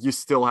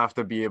still have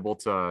to be able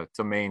to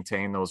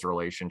maintain those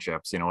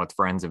relationships, with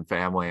friends and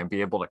family, and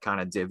be able to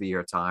kind of divvy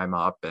your time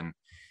up. And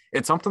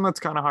it's something that's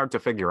kind of hard to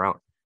figure out.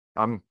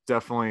 I'm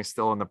definitely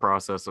still in the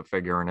process of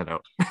figuring it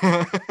out.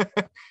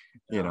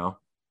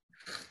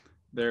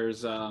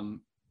 There's a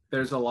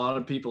lot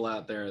of people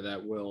out there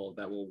that will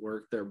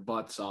work their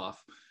butts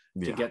off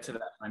to get to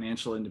that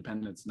financial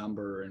independence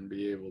number and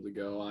be able to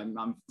go,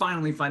 I'm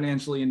finally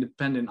financially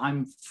independent,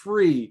 I'm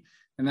free.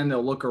 And then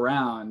they'll look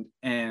around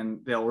and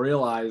they'll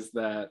realize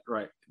that,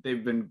 right,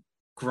 they've been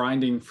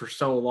grinding for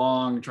so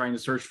long, trying to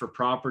search for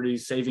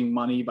properties, saving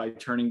money by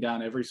turning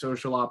down every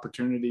social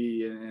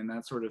opportunity and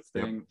that sort of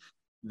thing,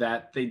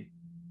 that they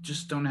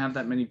just don't have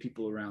that many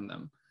people around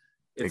them.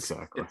 It's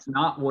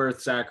not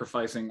worth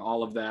sacrificing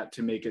all of that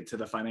to make it to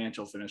the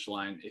financial finish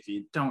line if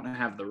you don't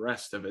have the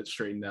rest of it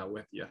straightened out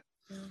with you.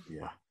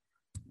 Yeah.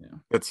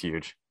 It's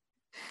huge.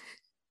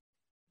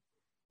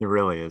 It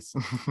really is.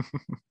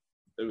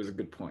 It was a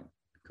good point.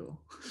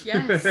 Cool.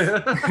 Yes.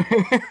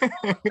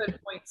 Good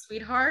point,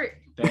 sweetheart.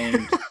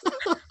 Thanks.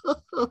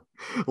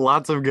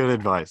 Lots of good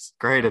advice.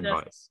 Great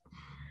advice.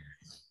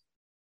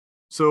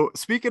 So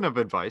speaking of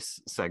advice,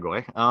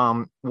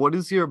 segue, what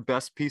is your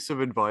best piece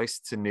of advice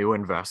to new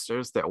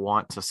investors that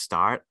want to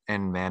start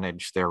and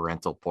manage their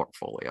rental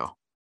portfolio?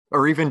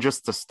 Or even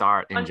just to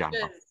start in general?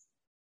 Punches.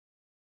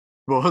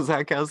 What was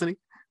that, Cassidy?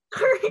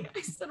 Sorry,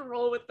 I said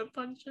roll with the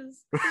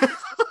punches.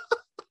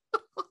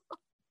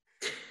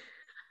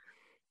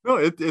 No,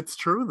 it's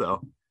true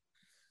though.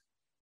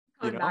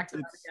 Coming back to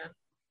that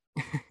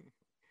again.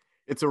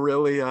 It's a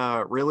really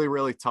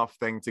really tough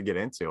thing to get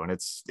into, and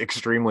it's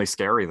extremely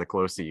scary the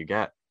closer you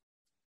get.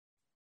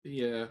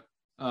 Yeah.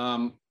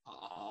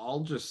 I'll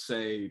just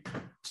say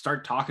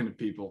start talking to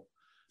people.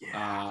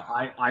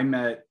 Yeah. I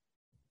met,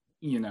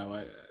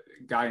 a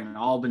guy in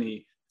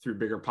Albany through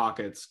Bigger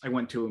Pockets. I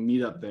went to a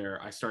meetup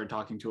there. I started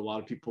talking to a lot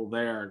of people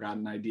there, got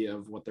an idea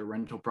of what their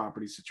rental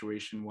property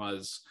situation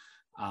was.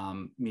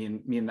 Me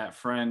and that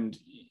friend,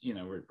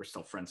 we're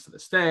still friends to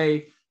this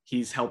day.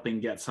 He's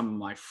helping get some of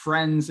my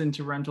friends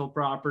into rental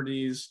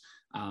properties.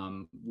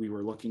 We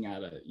were looking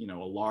at a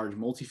large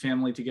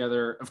multifamily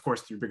together. Of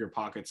course, through Bigger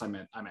Pockets, I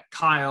met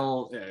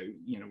Kyle.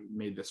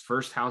 Made this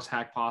first house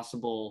hack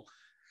possible,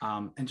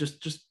 and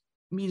just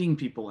meeting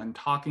people and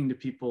talking to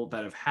people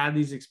that have had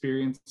these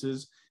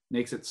experiences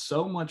makes it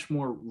so much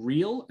more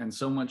real and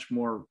so much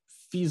more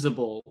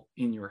feasible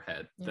in your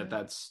head. Yeah.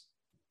 That's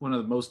one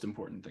of the most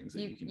important things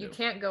that you can do. You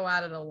can't go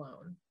at it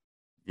alone.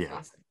 Yeah.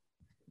 Basically.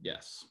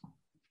 Yes.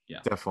 Yeah.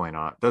 Definitely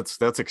not.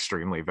 That's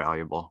extremely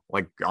valuable,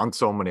 like on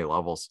so many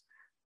levels.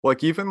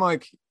 Like even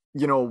like,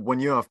 when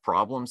you have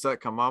problems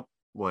that come up,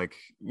 like,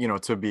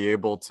 to be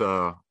able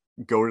to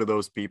go to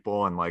those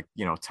people and like,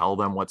 tell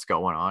them what's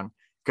going on.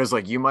 Cause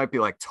like you might be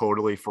like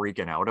totally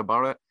freaking out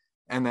about it.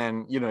 And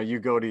then, you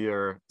go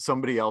to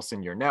somebody else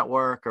in your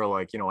network or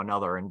like,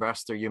 another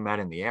investor you met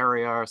in the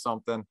area or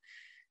something.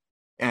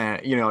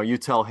 And, you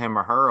tell him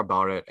or her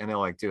about it. And they're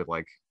like, dude,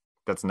 like,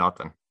 that's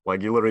nothing.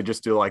 Like you literally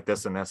just do like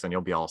this and this and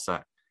you'll be all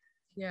set.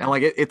 Yeah. And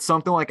like it's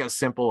something like as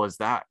simple as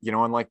that,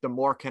 and like the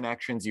more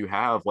connections you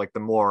have, like the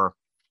more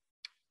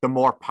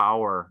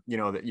power,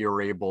 that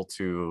you're able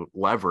to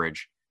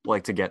leverage,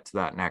 like to get to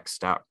that next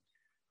step.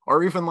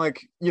 Or even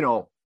like,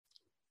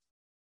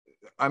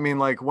 I mean,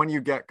 like when you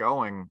get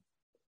going,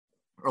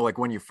 or like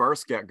when you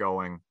first get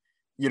going,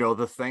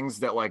 the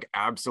things that like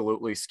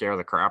absolutely scare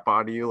the crap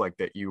out of you, like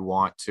that you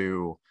want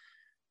to,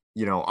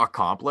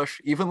 accomplish,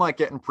 even like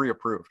getting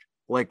pre-approved,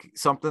 like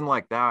something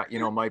like that,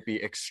 might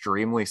be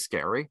extremely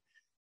scary.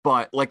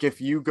 But like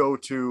if you go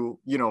to,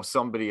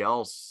 somebody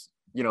else,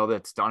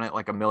 that's done it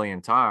like a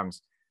million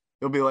times,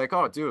 they'll be like,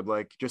 oh, dude,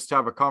 like just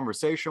have a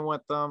conversation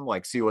with them,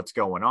 like see what's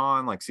going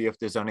on, like see if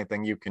there's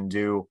anything you can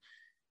do,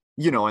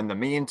 in the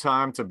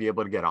meantime to be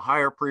able to get a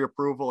higher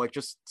pre-approval. Like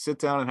just sit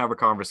down and have a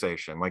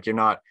conversation. Like you're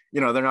not,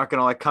 they're not going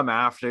to like come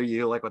after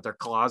you like with their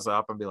claws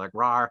up and be like,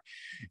 rawr,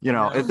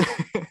 and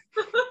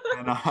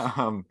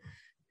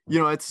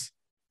it's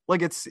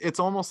like, it's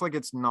almost like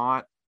it's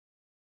not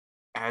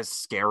as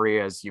scary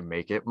as you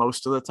make it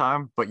most of the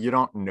time, but you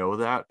don't know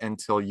that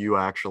until you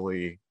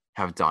actually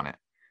have done it,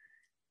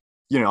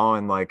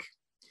 and like,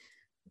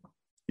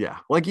 yeah,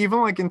 like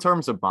even like in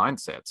terms of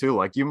mindset too,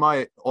 like you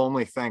might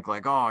only think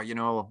like,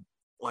 oh,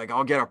 like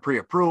I'll get a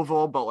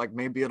pre-approval, but like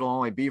maybe it'll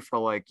only be for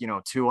like,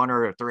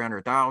 200 or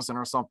 300,000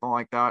 or something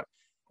like that.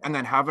 And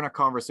then having a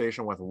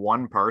conversation with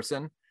one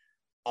person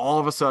all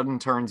of a sudden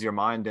turns your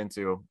mind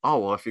into, oh,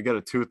 well, if you get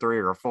a 2, 3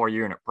 or 4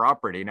 unit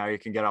property, now you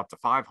can get up to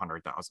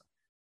 500,000.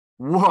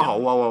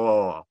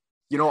 Whoa.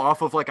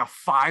 Off of like a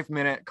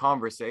 5-minute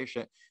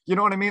conversation, you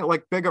know what I mean?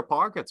 Like Bigger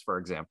Pockets, for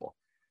example,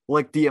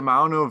 like the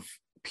amount of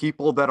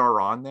people that are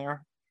on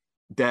there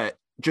that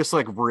just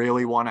like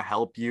really want to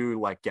help you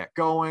like get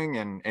going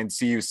and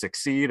see you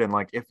succeed. And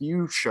like, if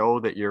you show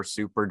that you're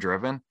super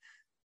driven,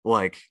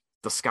 like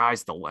the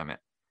sky's the limit,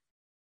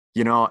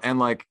 and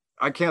like,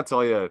 I can't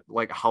tell you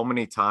like how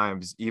many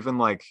times, even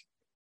like,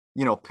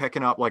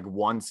 picking up like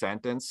one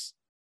sentence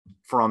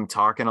from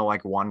talking to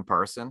like one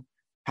person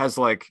has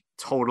like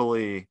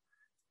totally,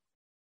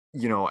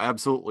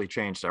 absolutely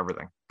changed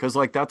everything. Cause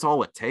like, that's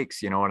all it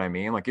takes. You know what I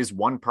mean? Like is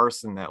one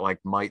person that like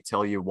might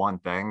tell you one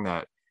thing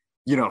that,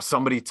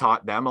 somebody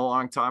taught them a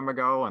long time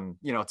ago. And,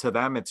 to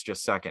them, it's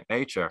just second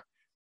nature.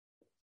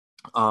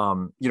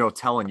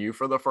 Telling you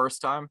for the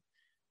first time.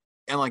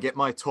 And like, it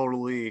might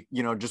totally,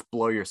 just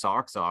blow your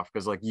socks off.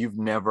 Cause like, you've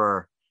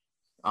never,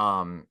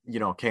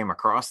 came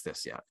across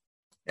this yet.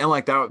 And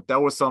like,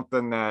 that was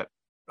something that,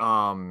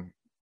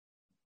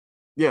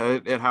 yeah,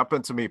 it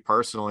happened to me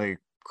personally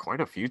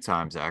quite a few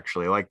times,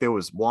 actually. Like there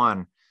was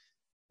one,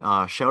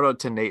 shout out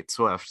to Nate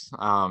Swift.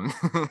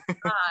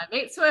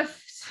 Nate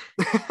Swift.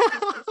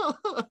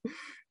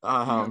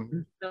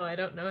 No, I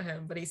don't know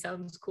him, but he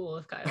sounds cool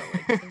if Kyle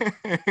likes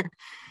him.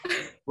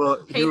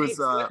 Well, hey, he was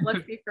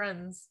let's be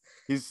friends.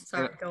 He's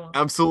Sorry, an go on.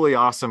 absolutely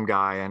awesome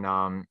guy,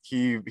 and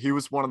he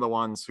was one of the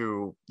ones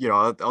who,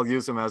 I'll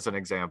use him as an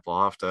example.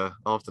 I'll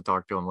have to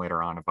talk to him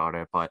later on about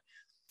it. But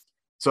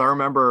so I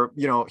remember,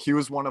 he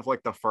was one of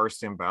like the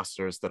first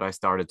investors that I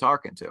started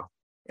talking to.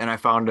 And I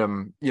found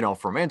him,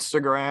 from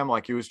Instagram.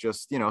 Like he was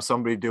just,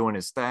 somebody doing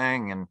his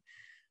thing. And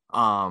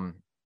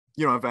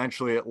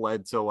eventually it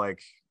led to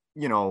like,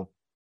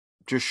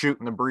 just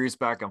shooting the breeze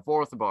back and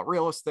forth about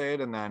real estate.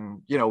 And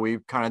then, we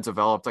kind of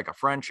developed like a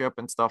friendship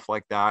and stuff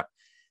like that.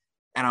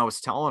 And I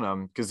was telling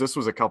him, because this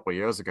was a couple of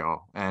years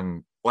ago,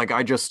 and like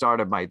I just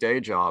started my day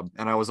job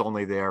and I was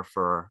only there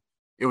for,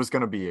 it was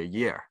going to be a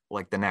year,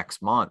 like the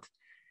next month.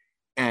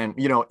 And,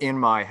 in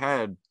my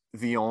head,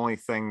 the only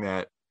thing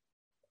that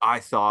I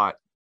thought,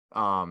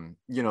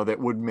 that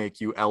would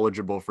make you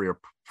eligible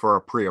for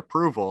a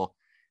pre-approval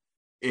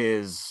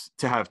is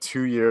to have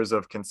 2 years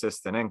of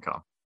consistent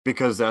income,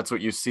 because that's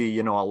what you see,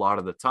 a lot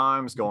of the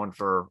times going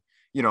for,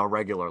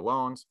 regular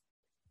loans.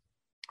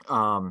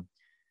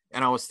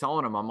 And I was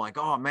telling him, I'm like,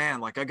 oh man,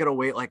 like I got to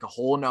wait like a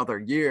whole nother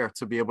year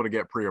to be able to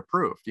get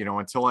pre-approved,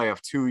 until I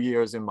have 2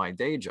 years in my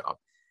day job.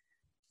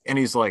 And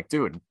he's like,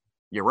 dude,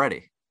 you're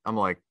ready. I'm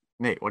like,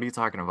 Nate, what are you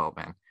talking about,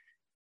 man?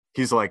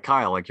 He's like,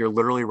 Kyle, like you're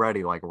literally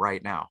ready, like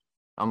right now.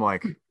 I'm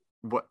like,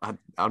 what?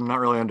 I'm not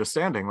really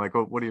understanding. Like,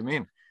 what do you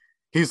mean?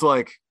 He's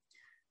like,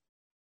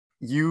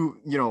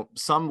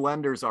 some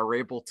lenders are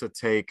able to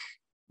take,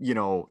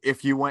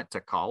 if you went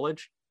to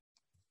college,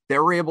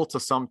 they're able to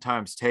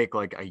sometimes take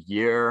like a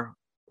year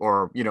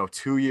or,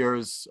 2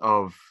 years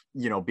of,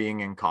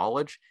 being in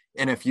college.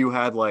 And if you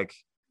had like,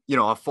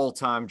 a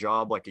full-time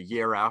job, like a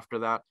year after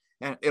that,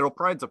 and it'll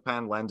probably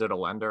depend lender to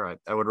lender.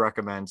 I would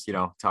recommend,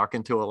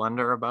 talking to a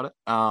lender about it.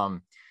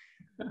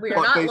 We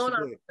are not loan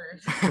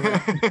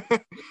officers.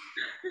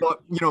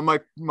 But,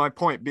 my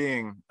point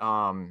being,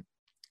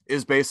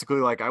 is basically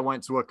like I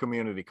went to a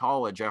community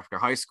college after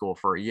high school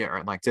for a year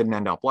and like didn't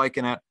end up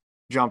liking it,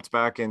 jumped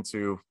back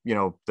into,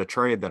 the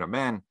trade that I'm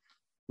in,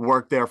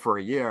 worked there for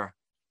a year.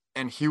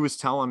 And he was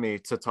telling me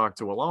to talk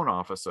to a loan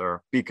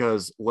officer,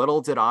 because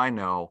little did I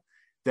know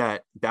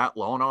that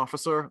loan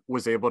officer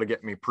was able to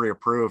get me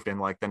pre-approved in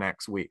like the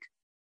next week,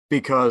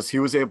 because he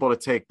was able to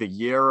take the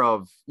year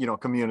of,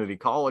 community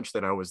college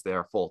that I was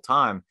there full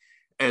time,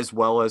 as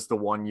well as the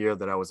 1 year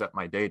that I was at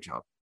my day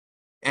job.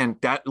 And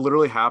that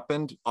literally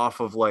happened off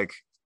of like,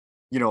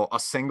 a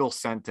single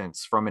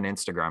sentence from an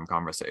Instagram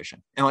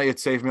conversation. And like, it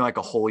saved me like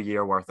a whole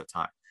year worth of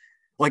time.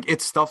 Like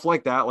it's stuff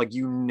like that. Like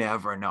you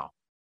never know.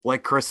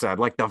 Like Chris said,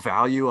 like the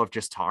value of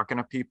just talking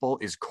to people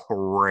is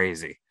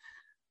crazy.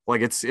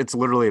 Like it's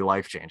literally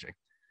life-changing.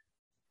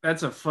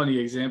 That's a funny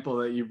example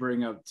that you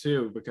bring up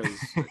too, because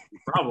you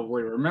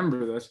probably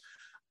remember this.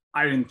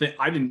 I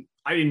didn't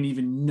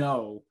even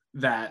know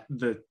that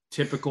the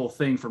typical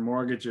thing for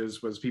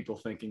mortgages was people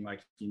thinking like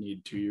you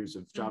need 2 years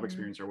of job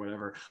experience or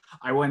whatever.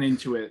 I went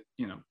into it,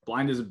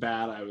 blind as a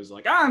bat. I was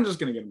like, I'm just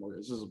gonna get a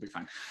mortgage. This will be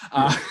fine.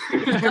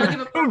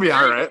 It'll be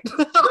all right.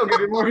 I'll give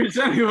you a mortgage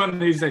anyone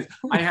these days.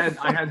 I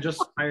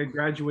had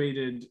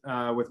graduated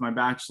with my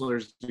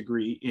bachelor's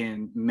degree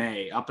in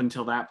May. Up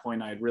until that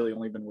point, I had really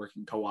only been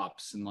working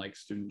co-ops and like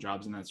student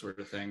jobs and that sort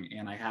of thing.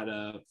 And I had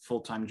a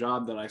full-time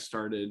job that I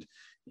started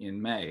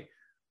in May.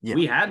 Yeah.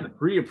 We had the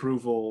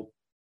pre-approval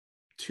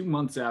 2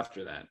 months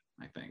after that,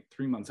 I think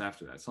 3 months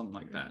after that, something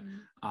like that,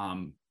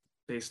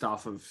 based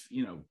off of,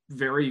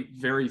 very,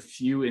 very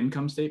few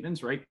income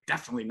statements, right?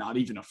 Definitely not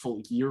even a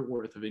full year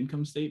worth of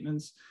income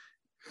statements,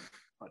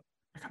 but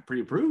I got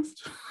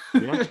pre-approved.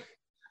 Yeah.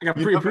 I got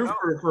pre-approved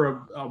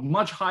for a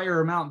much higher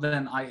amount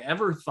than I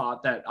ever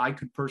thought that I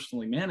could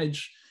personally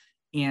manage.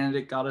 And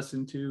it got us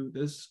into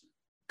this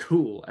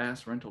cool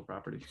ass rental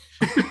property.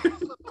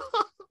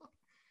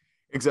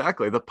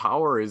 Exactly. The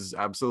power is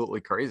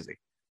absolutely crazy.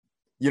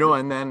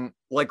 And then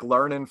like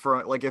learning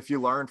from, like if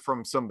you learn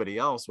from somebody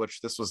else,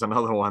 which this was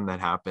another one that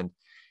happened,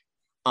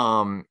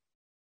 of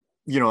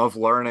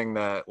learning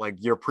that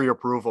like your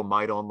pre-approval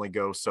might only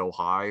go so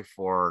high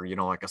for,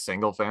 like a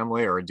single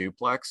family or a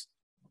duplex.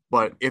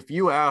 But if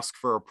you ask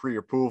for a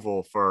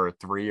pre-approval for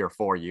 3 or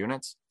 4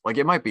 units, like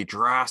it might be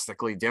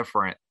drastically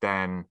different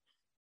than,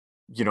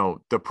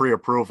 the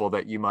pre-approval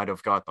that you might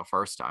have got the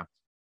first time.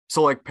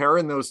 So like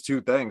pairing those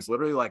two things,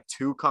 literally like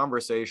 2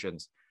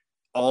 conversations,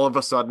 all of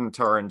a sudden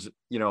turned,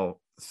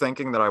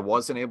 thinking that I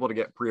wasn't able to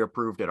get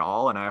pre-approved at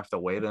all and I have to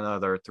wait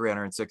another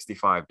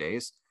 365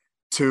 days,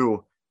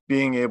 to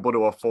being able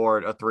to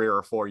afford a 3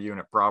 or 4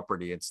 unit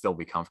property and still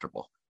be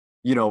comfortable,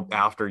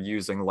 after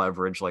using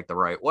leverage like the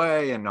right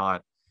way and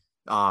not,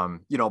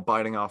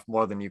 biting off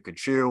more than you could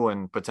chew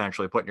and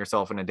potentially putting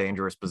yourself in a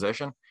dangerous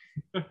position.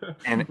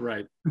 And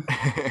right.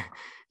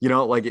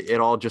 Like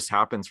it all just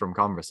happens from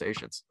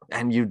conversations,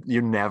 and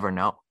you never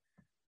know.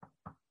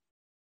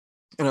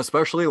 And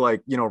especially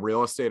like,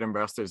 real estate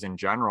investors in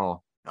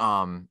general,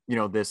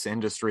 this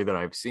industry that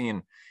I've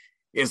seen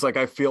is like,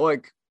 I feel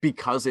like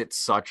because it's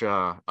such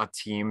a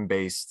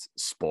team-based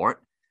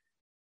sport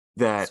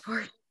that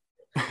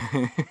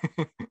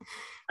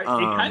it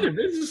kind of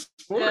is a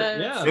sport.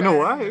 Yeah. In a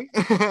way.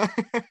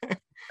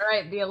 All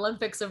right, the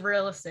Olympics of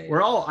real estate.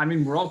 We're all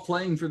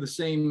playing for the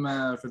same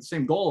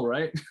goal,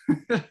 right?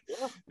 Yeah,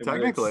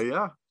 technically,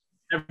 yeah.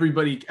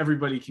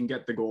 Everybody can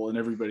get the goal and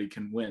everybody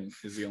can win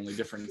is the only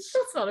difference.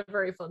 That's not a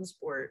very fun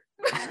sport.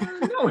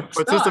 No, it's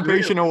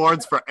participation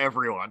awards for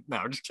everyone. No,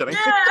 I'm just kidding.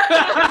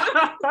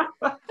 Yeah.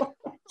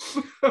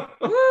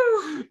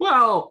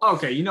 Well,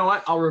 okay, you know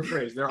what? I'll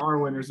rephrase. There are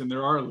winners and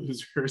there are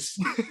losers.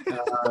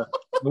 The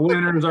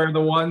winners are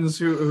the ones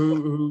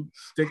who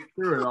stick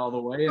through it all the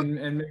way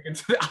and make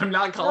it. I'm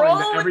not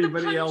calling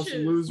everybody else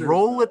losers.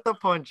 Roll with the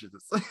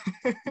punches.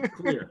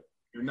 Clear.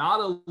 You're not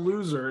a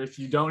loser if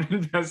you don't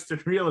invest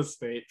in real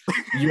estate.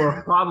 You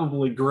are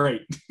probably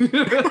great.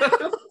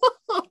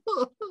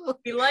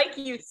 We like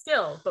you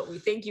still, but we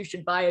think you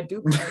should buy a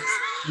duplex.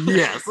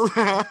 Yes.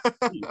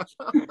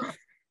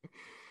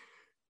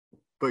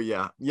 But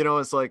yeah,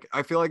 it's like,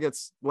 I feel like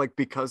it's like,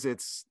 because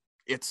it's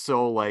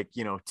so like,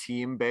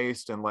 team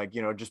based and like,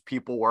 just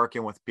people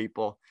working with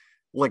people,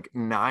 like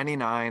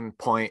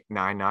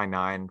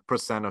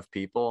 99.999% of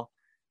people,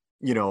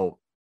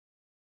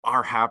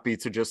 are happy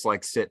to just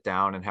like sit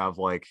down and have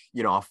like,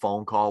 a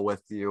phone call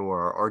with you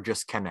or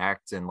just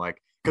connect, and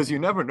like, because you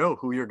never know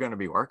who you're going to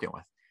be working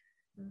with.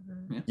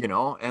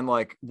 And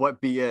like, what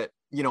be it,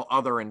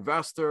 other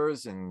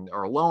investors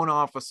or loan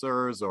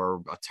officers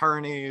or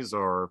attorneys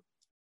or,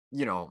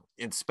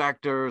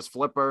 inspectors,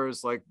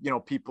 flippers, like,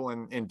 people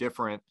in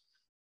different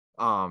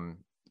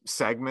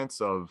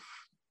segments of,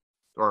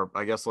 or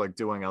I guess like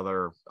doing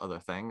other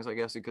things, I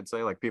guess you could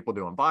say, like people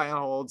doing buy and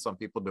hold, some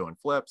people doing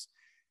flips.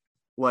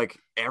 Like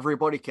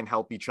everybody can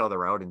help each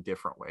other out in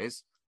different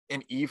ways.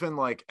 And even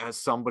like as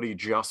somebody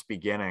just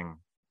beginning,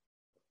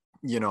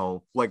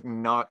 like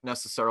not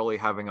necessarily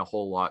having a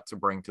whole lot to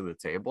bring to the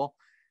table,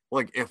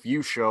 like if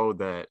you show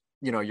that,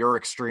 you're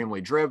extremely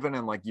driven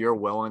and like you're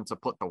willing to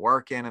put the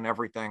work in and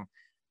everything,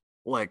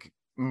 like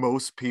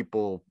most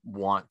people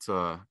want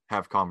to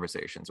have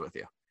conversations with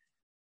you.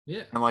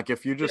 Yeah. And like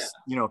if you just,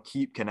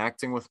 keep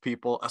connecting with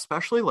people,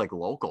 especially like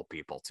local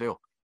people too,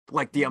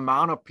 like the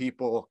amount of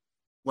people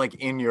like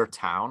in your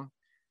town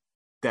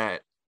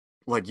that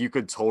like you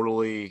could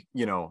totally,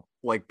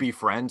 like be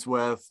friends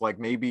with, like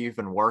maybe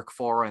even work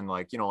for, and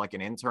like, like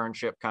an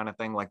internship kind of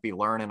thing, like be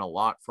learning a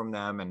lot from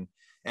them and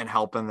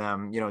helping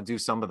them, do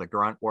some of the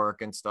grunt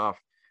work and stuff.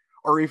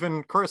 Or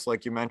even Chris,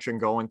 like you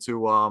mentioned, going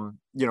to,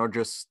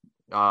 just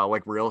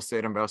like real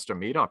estate investor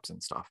meetups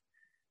and stuff.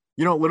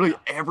 Literally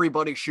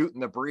everybody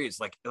shooting the breeze.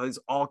 Like there's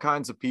all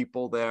kinds of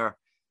people there,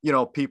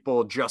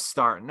 people just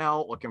starting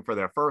out looking for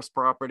their first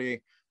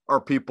property, or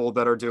people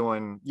that are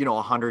doing,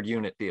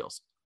 100-unit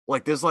deals.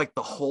 Like there's like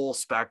the whole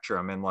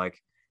spectrum, and like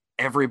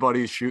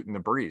everybody's shooting the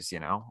breeze,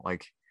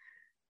 like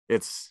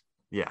it's,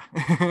 yeah.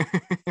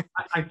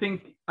 I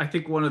think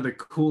one of the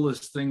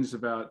coolest things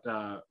about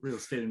real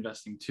estate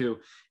investing too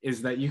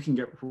is that you can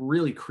get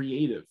really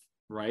creative,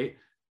 right?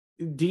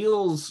 A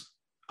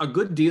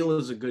good deal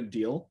is a good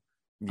deal.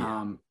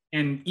 Yeah.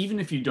 And even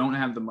if you don't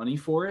have the money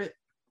for it,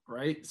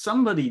 right?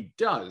 Somebody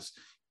does.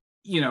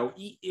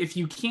 If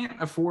you can't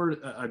afford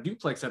a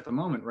duplex at the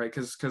moment, right?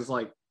 Because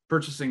like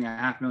purchasing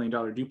a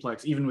 $500,000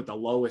 duplex, even with the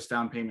lowest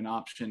down payment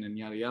option and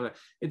yada yada,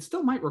 it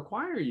still might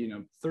require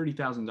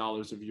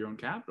 $30,000 of your own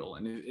capital.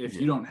 And if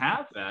you don't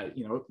have that,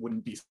 it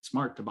wouldn't be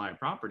smart to buy a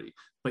property.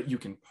 But you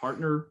can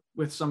partner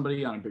with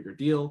somebody on a bigger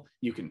deal.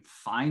 You can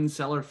find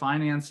seller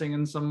financing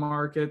in some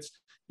markets.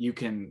 You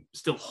can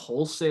still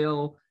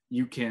wholesale.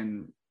 You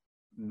can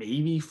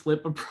maybe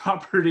flip a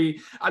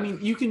property. I mean,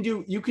 you can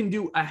do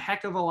a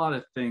heck of a lot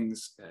of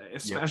things,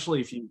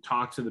 especially if you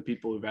talk to the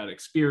people who've had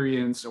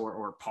experience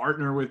or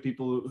partner with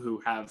people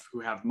who have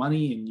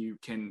money, and you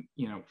can,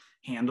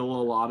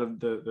 handle a lot of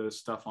the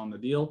stuff on the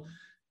deal.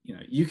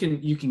 You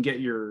can get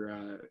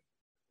your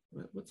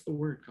what's the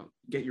word called?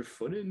 Get your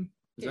foot in.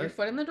 Get your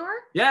foot in the door?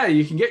 Yeah,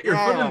 you can get your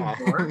foot in the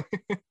door.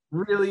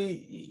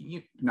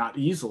 Really, not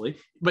easily,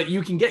 but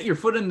you can get your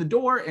foot in the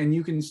door, and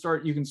you can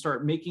start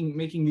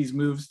making these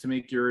moves to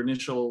make your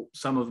initial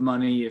sum of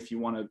money if you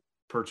want to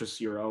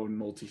purchase your own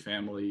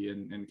multifamily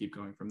and keep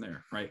going from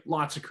there, right?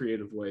 Lots of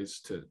creative ways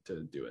to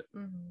do it.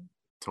 Mm-hmm.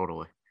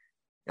 Totally.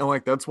 And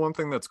like that's one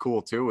thing that's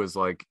cool too, is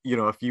like,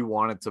 if you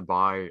wanted to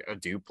buy a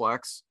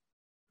duplex,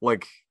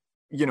 like,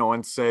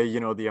 and say,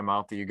 the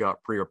amount that you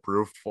got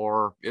pre-approved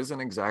for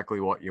isn't exactly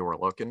what you were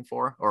looking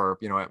for, or,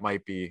 it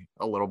might be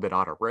a little bit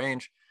out of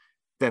range,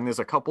 then there's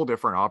a couple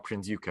different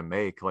options you can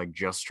make, like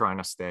just trying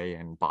to stay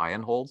and buy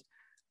and hold.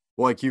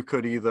 Like you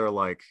could either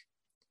like,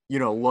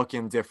 look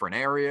in different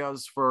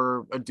areas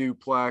for a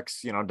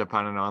duplex,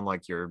 depending on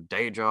like your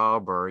day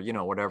job or,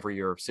 whatever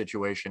your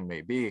situation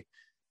may be,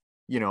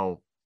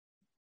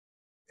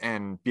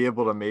 and be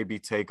able to maybe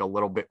take a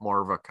little bit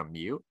more of a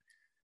commute.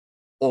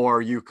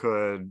 Or you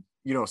could,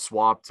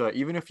 swap to,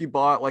 even if you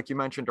bought, like you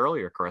mentioned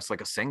earlier, Chris,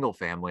 like a single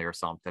family or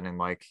something, and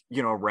like,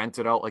 rent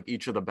it out like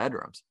each of the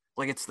bedrooms.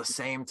 Like it's the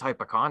same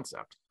type of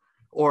concept.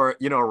 Or,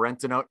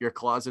 renting out your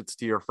closets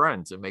to your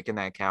friends and making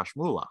that cash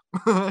moolah.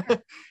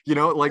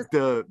 Like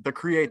the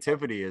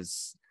creativity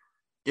is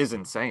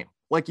insane.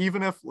 Like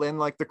even if, and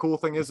like the cool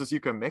thing is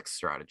you can mix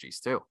strategies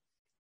too.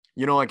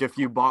 Like if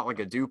you bought like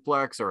a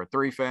duplex or a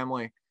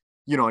 3-family,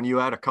 and you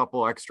had a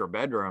couple extra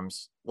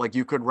bedrooms, like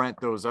you could rent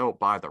those out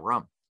by the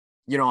room,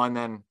 and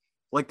then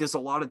like there's a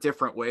lot of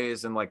different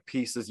ways and like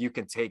pieces you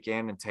can take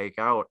in and take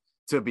out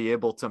to be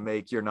able to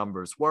make your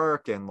numbers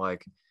work. And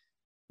like,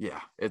 yeah,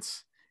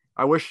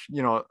 I wish,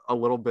 a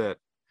little bit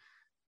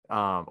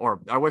or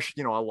I wish,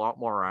 a lot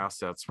more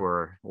assets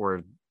were,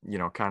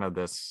 kind of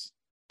this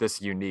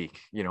unique,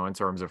 in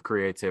terms of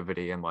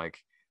creativity and like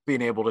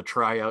being able to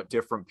try out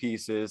different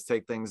pieces,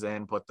 take things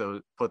in,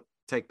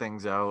 take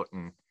things out,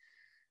 and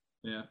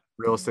yeah,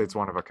 real estate's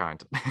one of a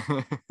kind.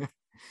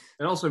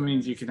 It also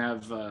means you can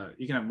have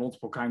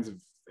multiple kinds of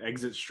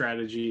exit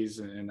strategies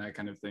and that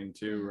kind of thing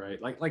too, right?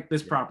 Like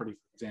this property,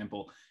 for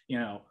example,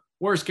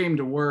 worst came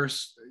to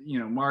worst,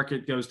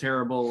 market goes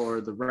terrible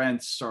or the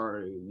rents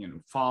are,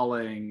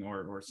 falling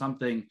or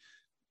something.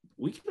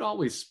 We could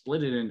always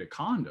split it into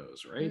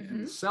condos, right?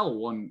 And sell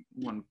one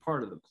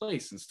part of the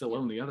place and still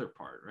own the other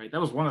part, right?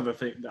 That was one of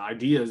the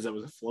ideas that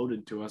was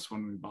floated to us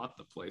when we bought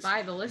the place.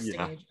 By the listing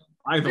agent.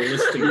 By the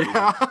listing agent.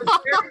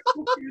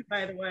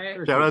 By the way.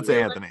 Shout out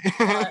to Anthony.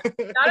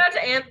 Shout out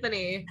to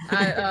Anthony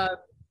at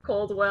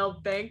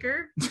Coldwell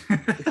Banker. I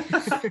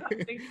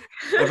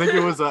think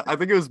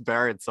it was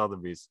Barrett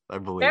Sotheby's, I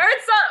believe.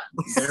 Barrett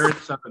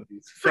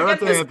Sotheby's. Shout out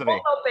to Anthony.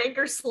 Coldwell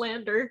Banker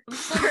slander. I'm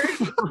sorry.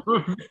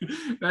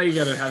 Now you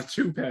gotta have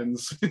two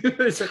pens.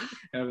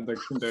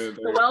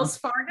 The Wells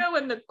Fargo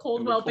and the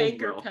Coldwell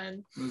Banker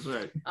pen. That's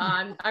right.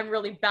 I'm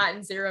really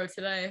batting zero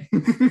today.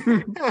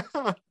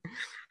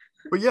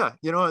 But yeah,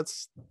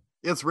 it's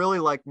really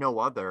like no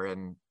other,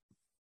 and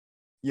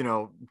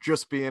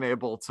just being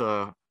able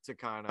to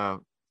kind of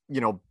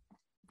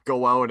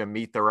go out and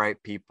meet the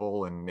right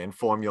people and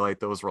formulate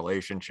those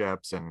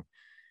relationships and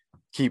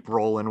keep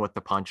rolling with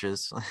the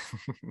punches.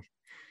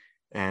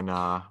 And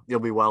you'll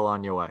be well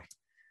on your way.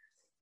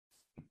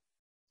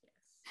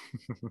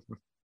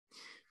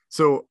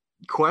 So,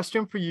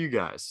 question for you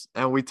guys,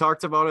 and we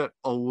talked about it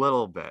a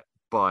little bit,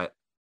 but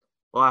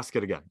I'll ask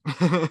it again.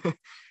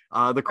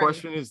 The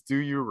question is, do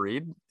you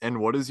read? And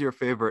what is your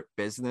favorite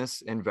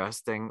business,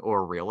 investing,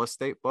 or real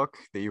estate book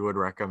that you would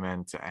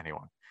recommend to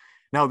anyone?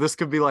 Now, this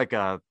could be like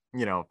a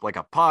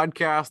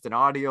podcast, an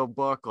audio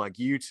book, like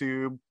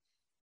YouTube,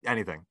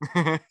 anything.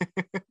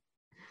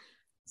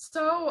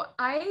 So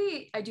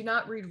I do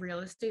not read real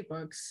estate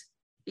books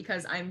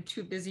because I'm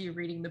too busy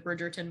reading the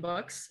Bridgerton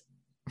books.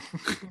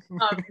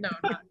 No,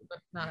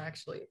 not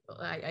actually.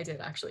 I did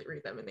actually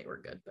read them and they were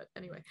good, but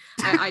anyway,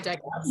 I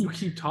digress. You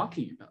keep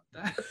talking about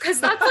that because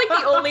that's like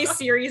the only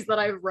series that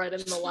I've read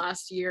in the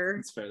last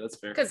year. That's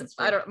fair Because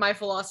my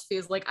philosophy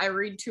is like, I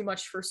read too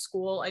much for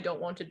school. I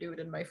don't want to do it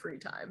in my free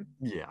time.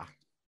 Yeah.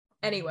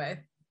 Anyway,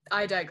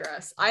 I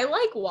digress. I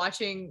like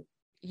watching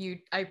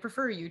I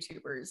prefer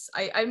YouTubers.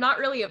 I'm not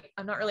really a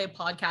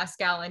podcast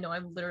gal. I know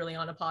I'm literally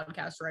on a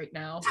podcast right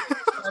now.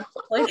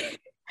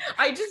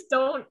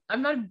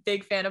 I'm not a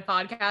big fan of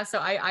podcasts, so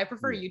I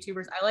prefer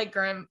YouTubers. I like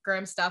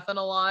Graham Stephan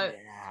a lot.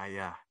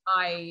 Yeah.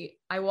 I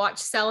watch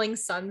Selling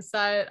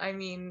Sunset. I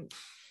mean,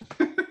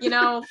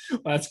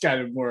 that's kind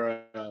of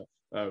more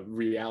a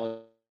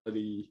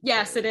reality.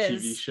 Yes, it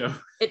is. TV show.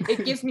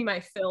 It gives me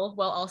my fill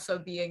while also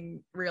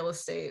being real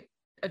estate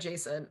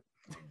adjacent.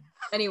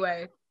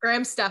 Anyway,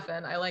 Graham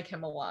Stephan, I like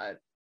him a lot.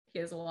 He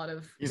has a lot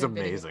of He's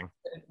amazing.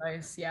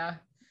 Advice. Yeah.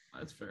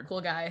 That's fair. Cool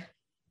guy.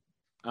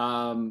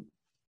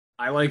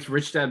 I liked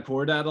Rich Dad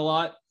Poor Dad a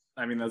lot.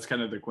 I mean, that's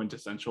kind of the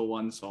quintessential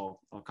one, so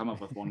I'll come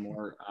up with one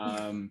more.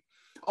 The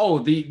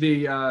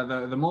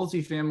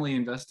multifamily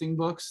investing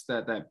books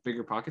that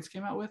Bigger Pockets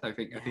came out with. I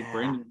think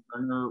Brandon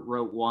Turner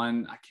wrote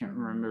one. I can't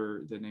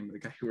remember the name of the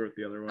guy who wrote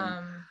the other one.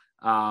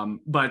 I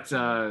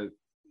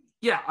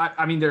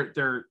mean,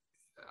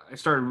 I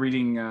started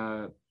reading.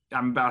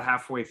 I'm about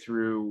halfway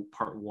through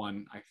part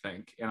one, I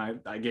think,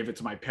 and I gave it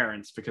to my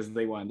parents because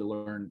they wanted to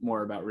learn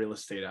more about real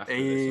estate after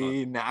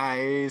this.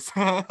 Nice.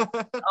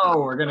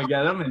 We're gonna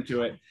get them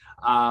into it.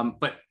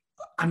 But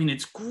I mean,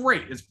 it's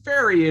great. It's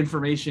very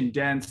information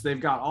dense. They've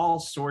got all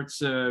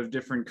sorts of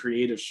different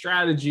creative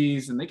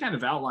strategies, and they kind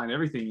of outline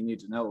everything you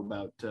need to know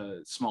about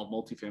small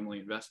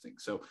multifamily investing.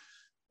 So,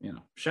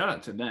 shout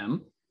out to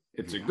them.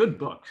 It's a good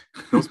book.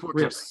 Those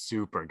books are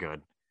super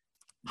good.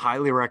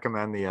 Highly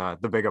recommend the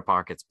Bigger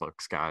Pockets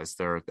books, guys.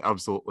 They're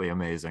absolutely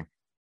amazing.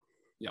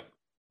 Yep.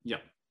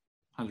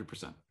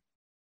 100%.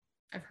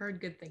 I've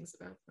heard good things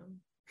about them.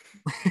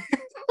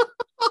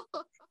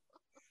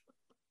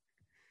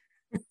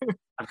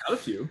 I've got a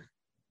few.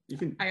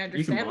 I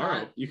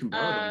understand you can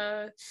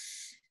borrow them.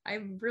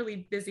 I'm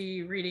really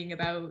busy reading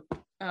about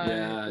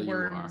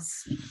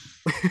worms.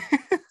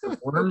 A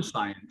worm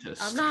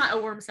scientist. I'm not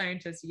a worm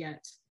scientist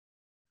yet.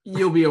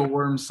 You'll be a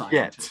worm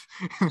scientist.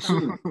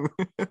 Soon.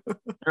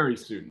 Very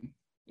soon.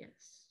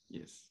 Yes.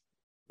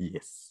 You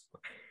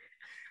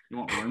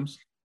want worms?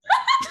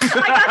 I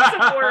got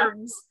some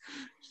worms.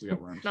 She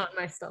got worms. Not in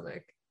my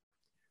stomach.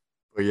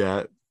 But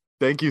yeah,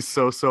 thank you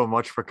so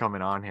much for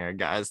coming on here,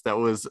 guys. That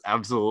was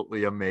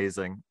absolutely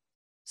amazing.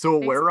 So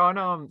Thanks. Where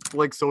on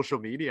like social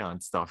media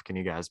and stuff can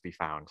you guys be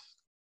found?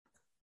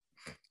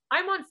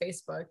 I'm on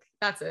Facebook.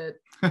 That's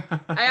it.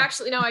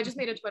 I just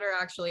made a Twitter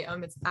actually.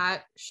 It's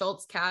at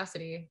Schultz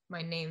Cassidy,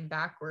 my name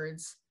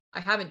backwards. I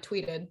haven't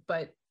tweeted,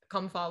 but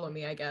come follow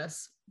me, I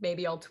guess.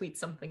 Maybe I'll tweet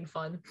something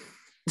fun.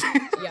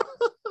 Yeah.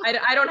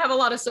 I don't have a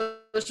lot of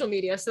social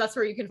media, so that's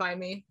where you can find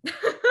me.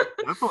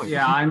 Definitely.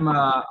 Yeah, I'm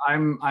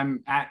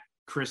at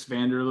Chris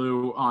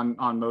Vanderloo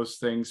on most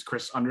things.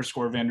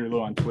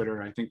 Chris_Vanderloo on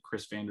Twitter. I think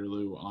Chris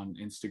Vanderloo on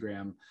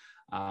Instagram.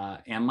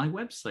 And my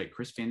website,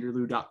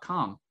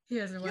 chrisvanderloo.com. He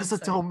has a website. It's a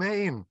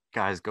domain.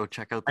 Guys, go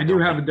check out the I domain.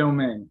 do have a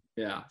domain.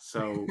 Yeah.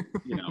 So,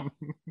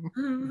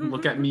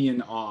 look at me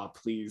in awe,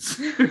 please.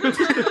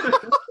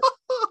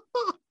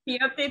 He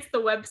updates the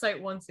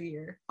website once a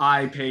year.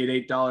 I paid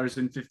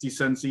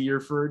 $8.50 a year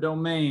for a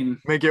domain.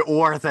 Make it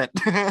worth it.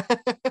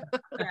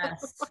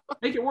 Yes.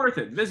 Make it worth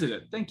it. Visit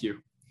it. Thank you.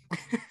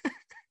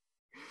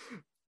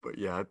 But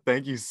yeah,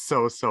 thank you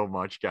so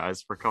much,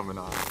 guys, for coming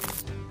on.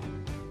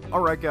 All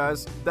right,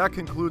 guys, that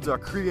concludes our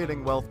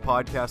Creating Wealth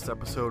podcast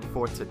episode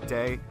for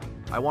today.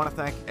 I want to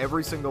thank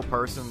every single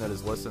person that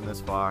has listened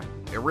this far.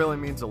 It really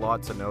means a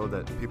lot to know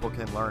that people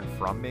can learn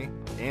from me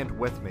and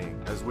with me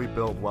as we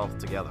build wealth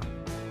together.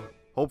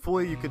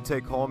 Hopefully you can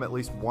take home at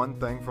least one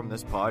thing from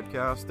this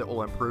podcast that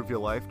will improve your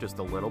life just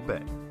a little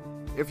bit.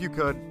 If you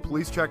could,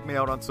 please check me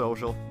out on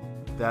social.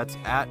 That's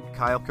at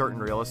Kyle Curtin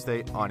Real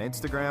Estate on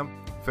Instagram,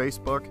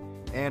 Facebook,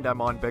 and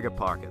I'm on Bigger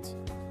Pockets.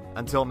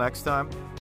 Until next time,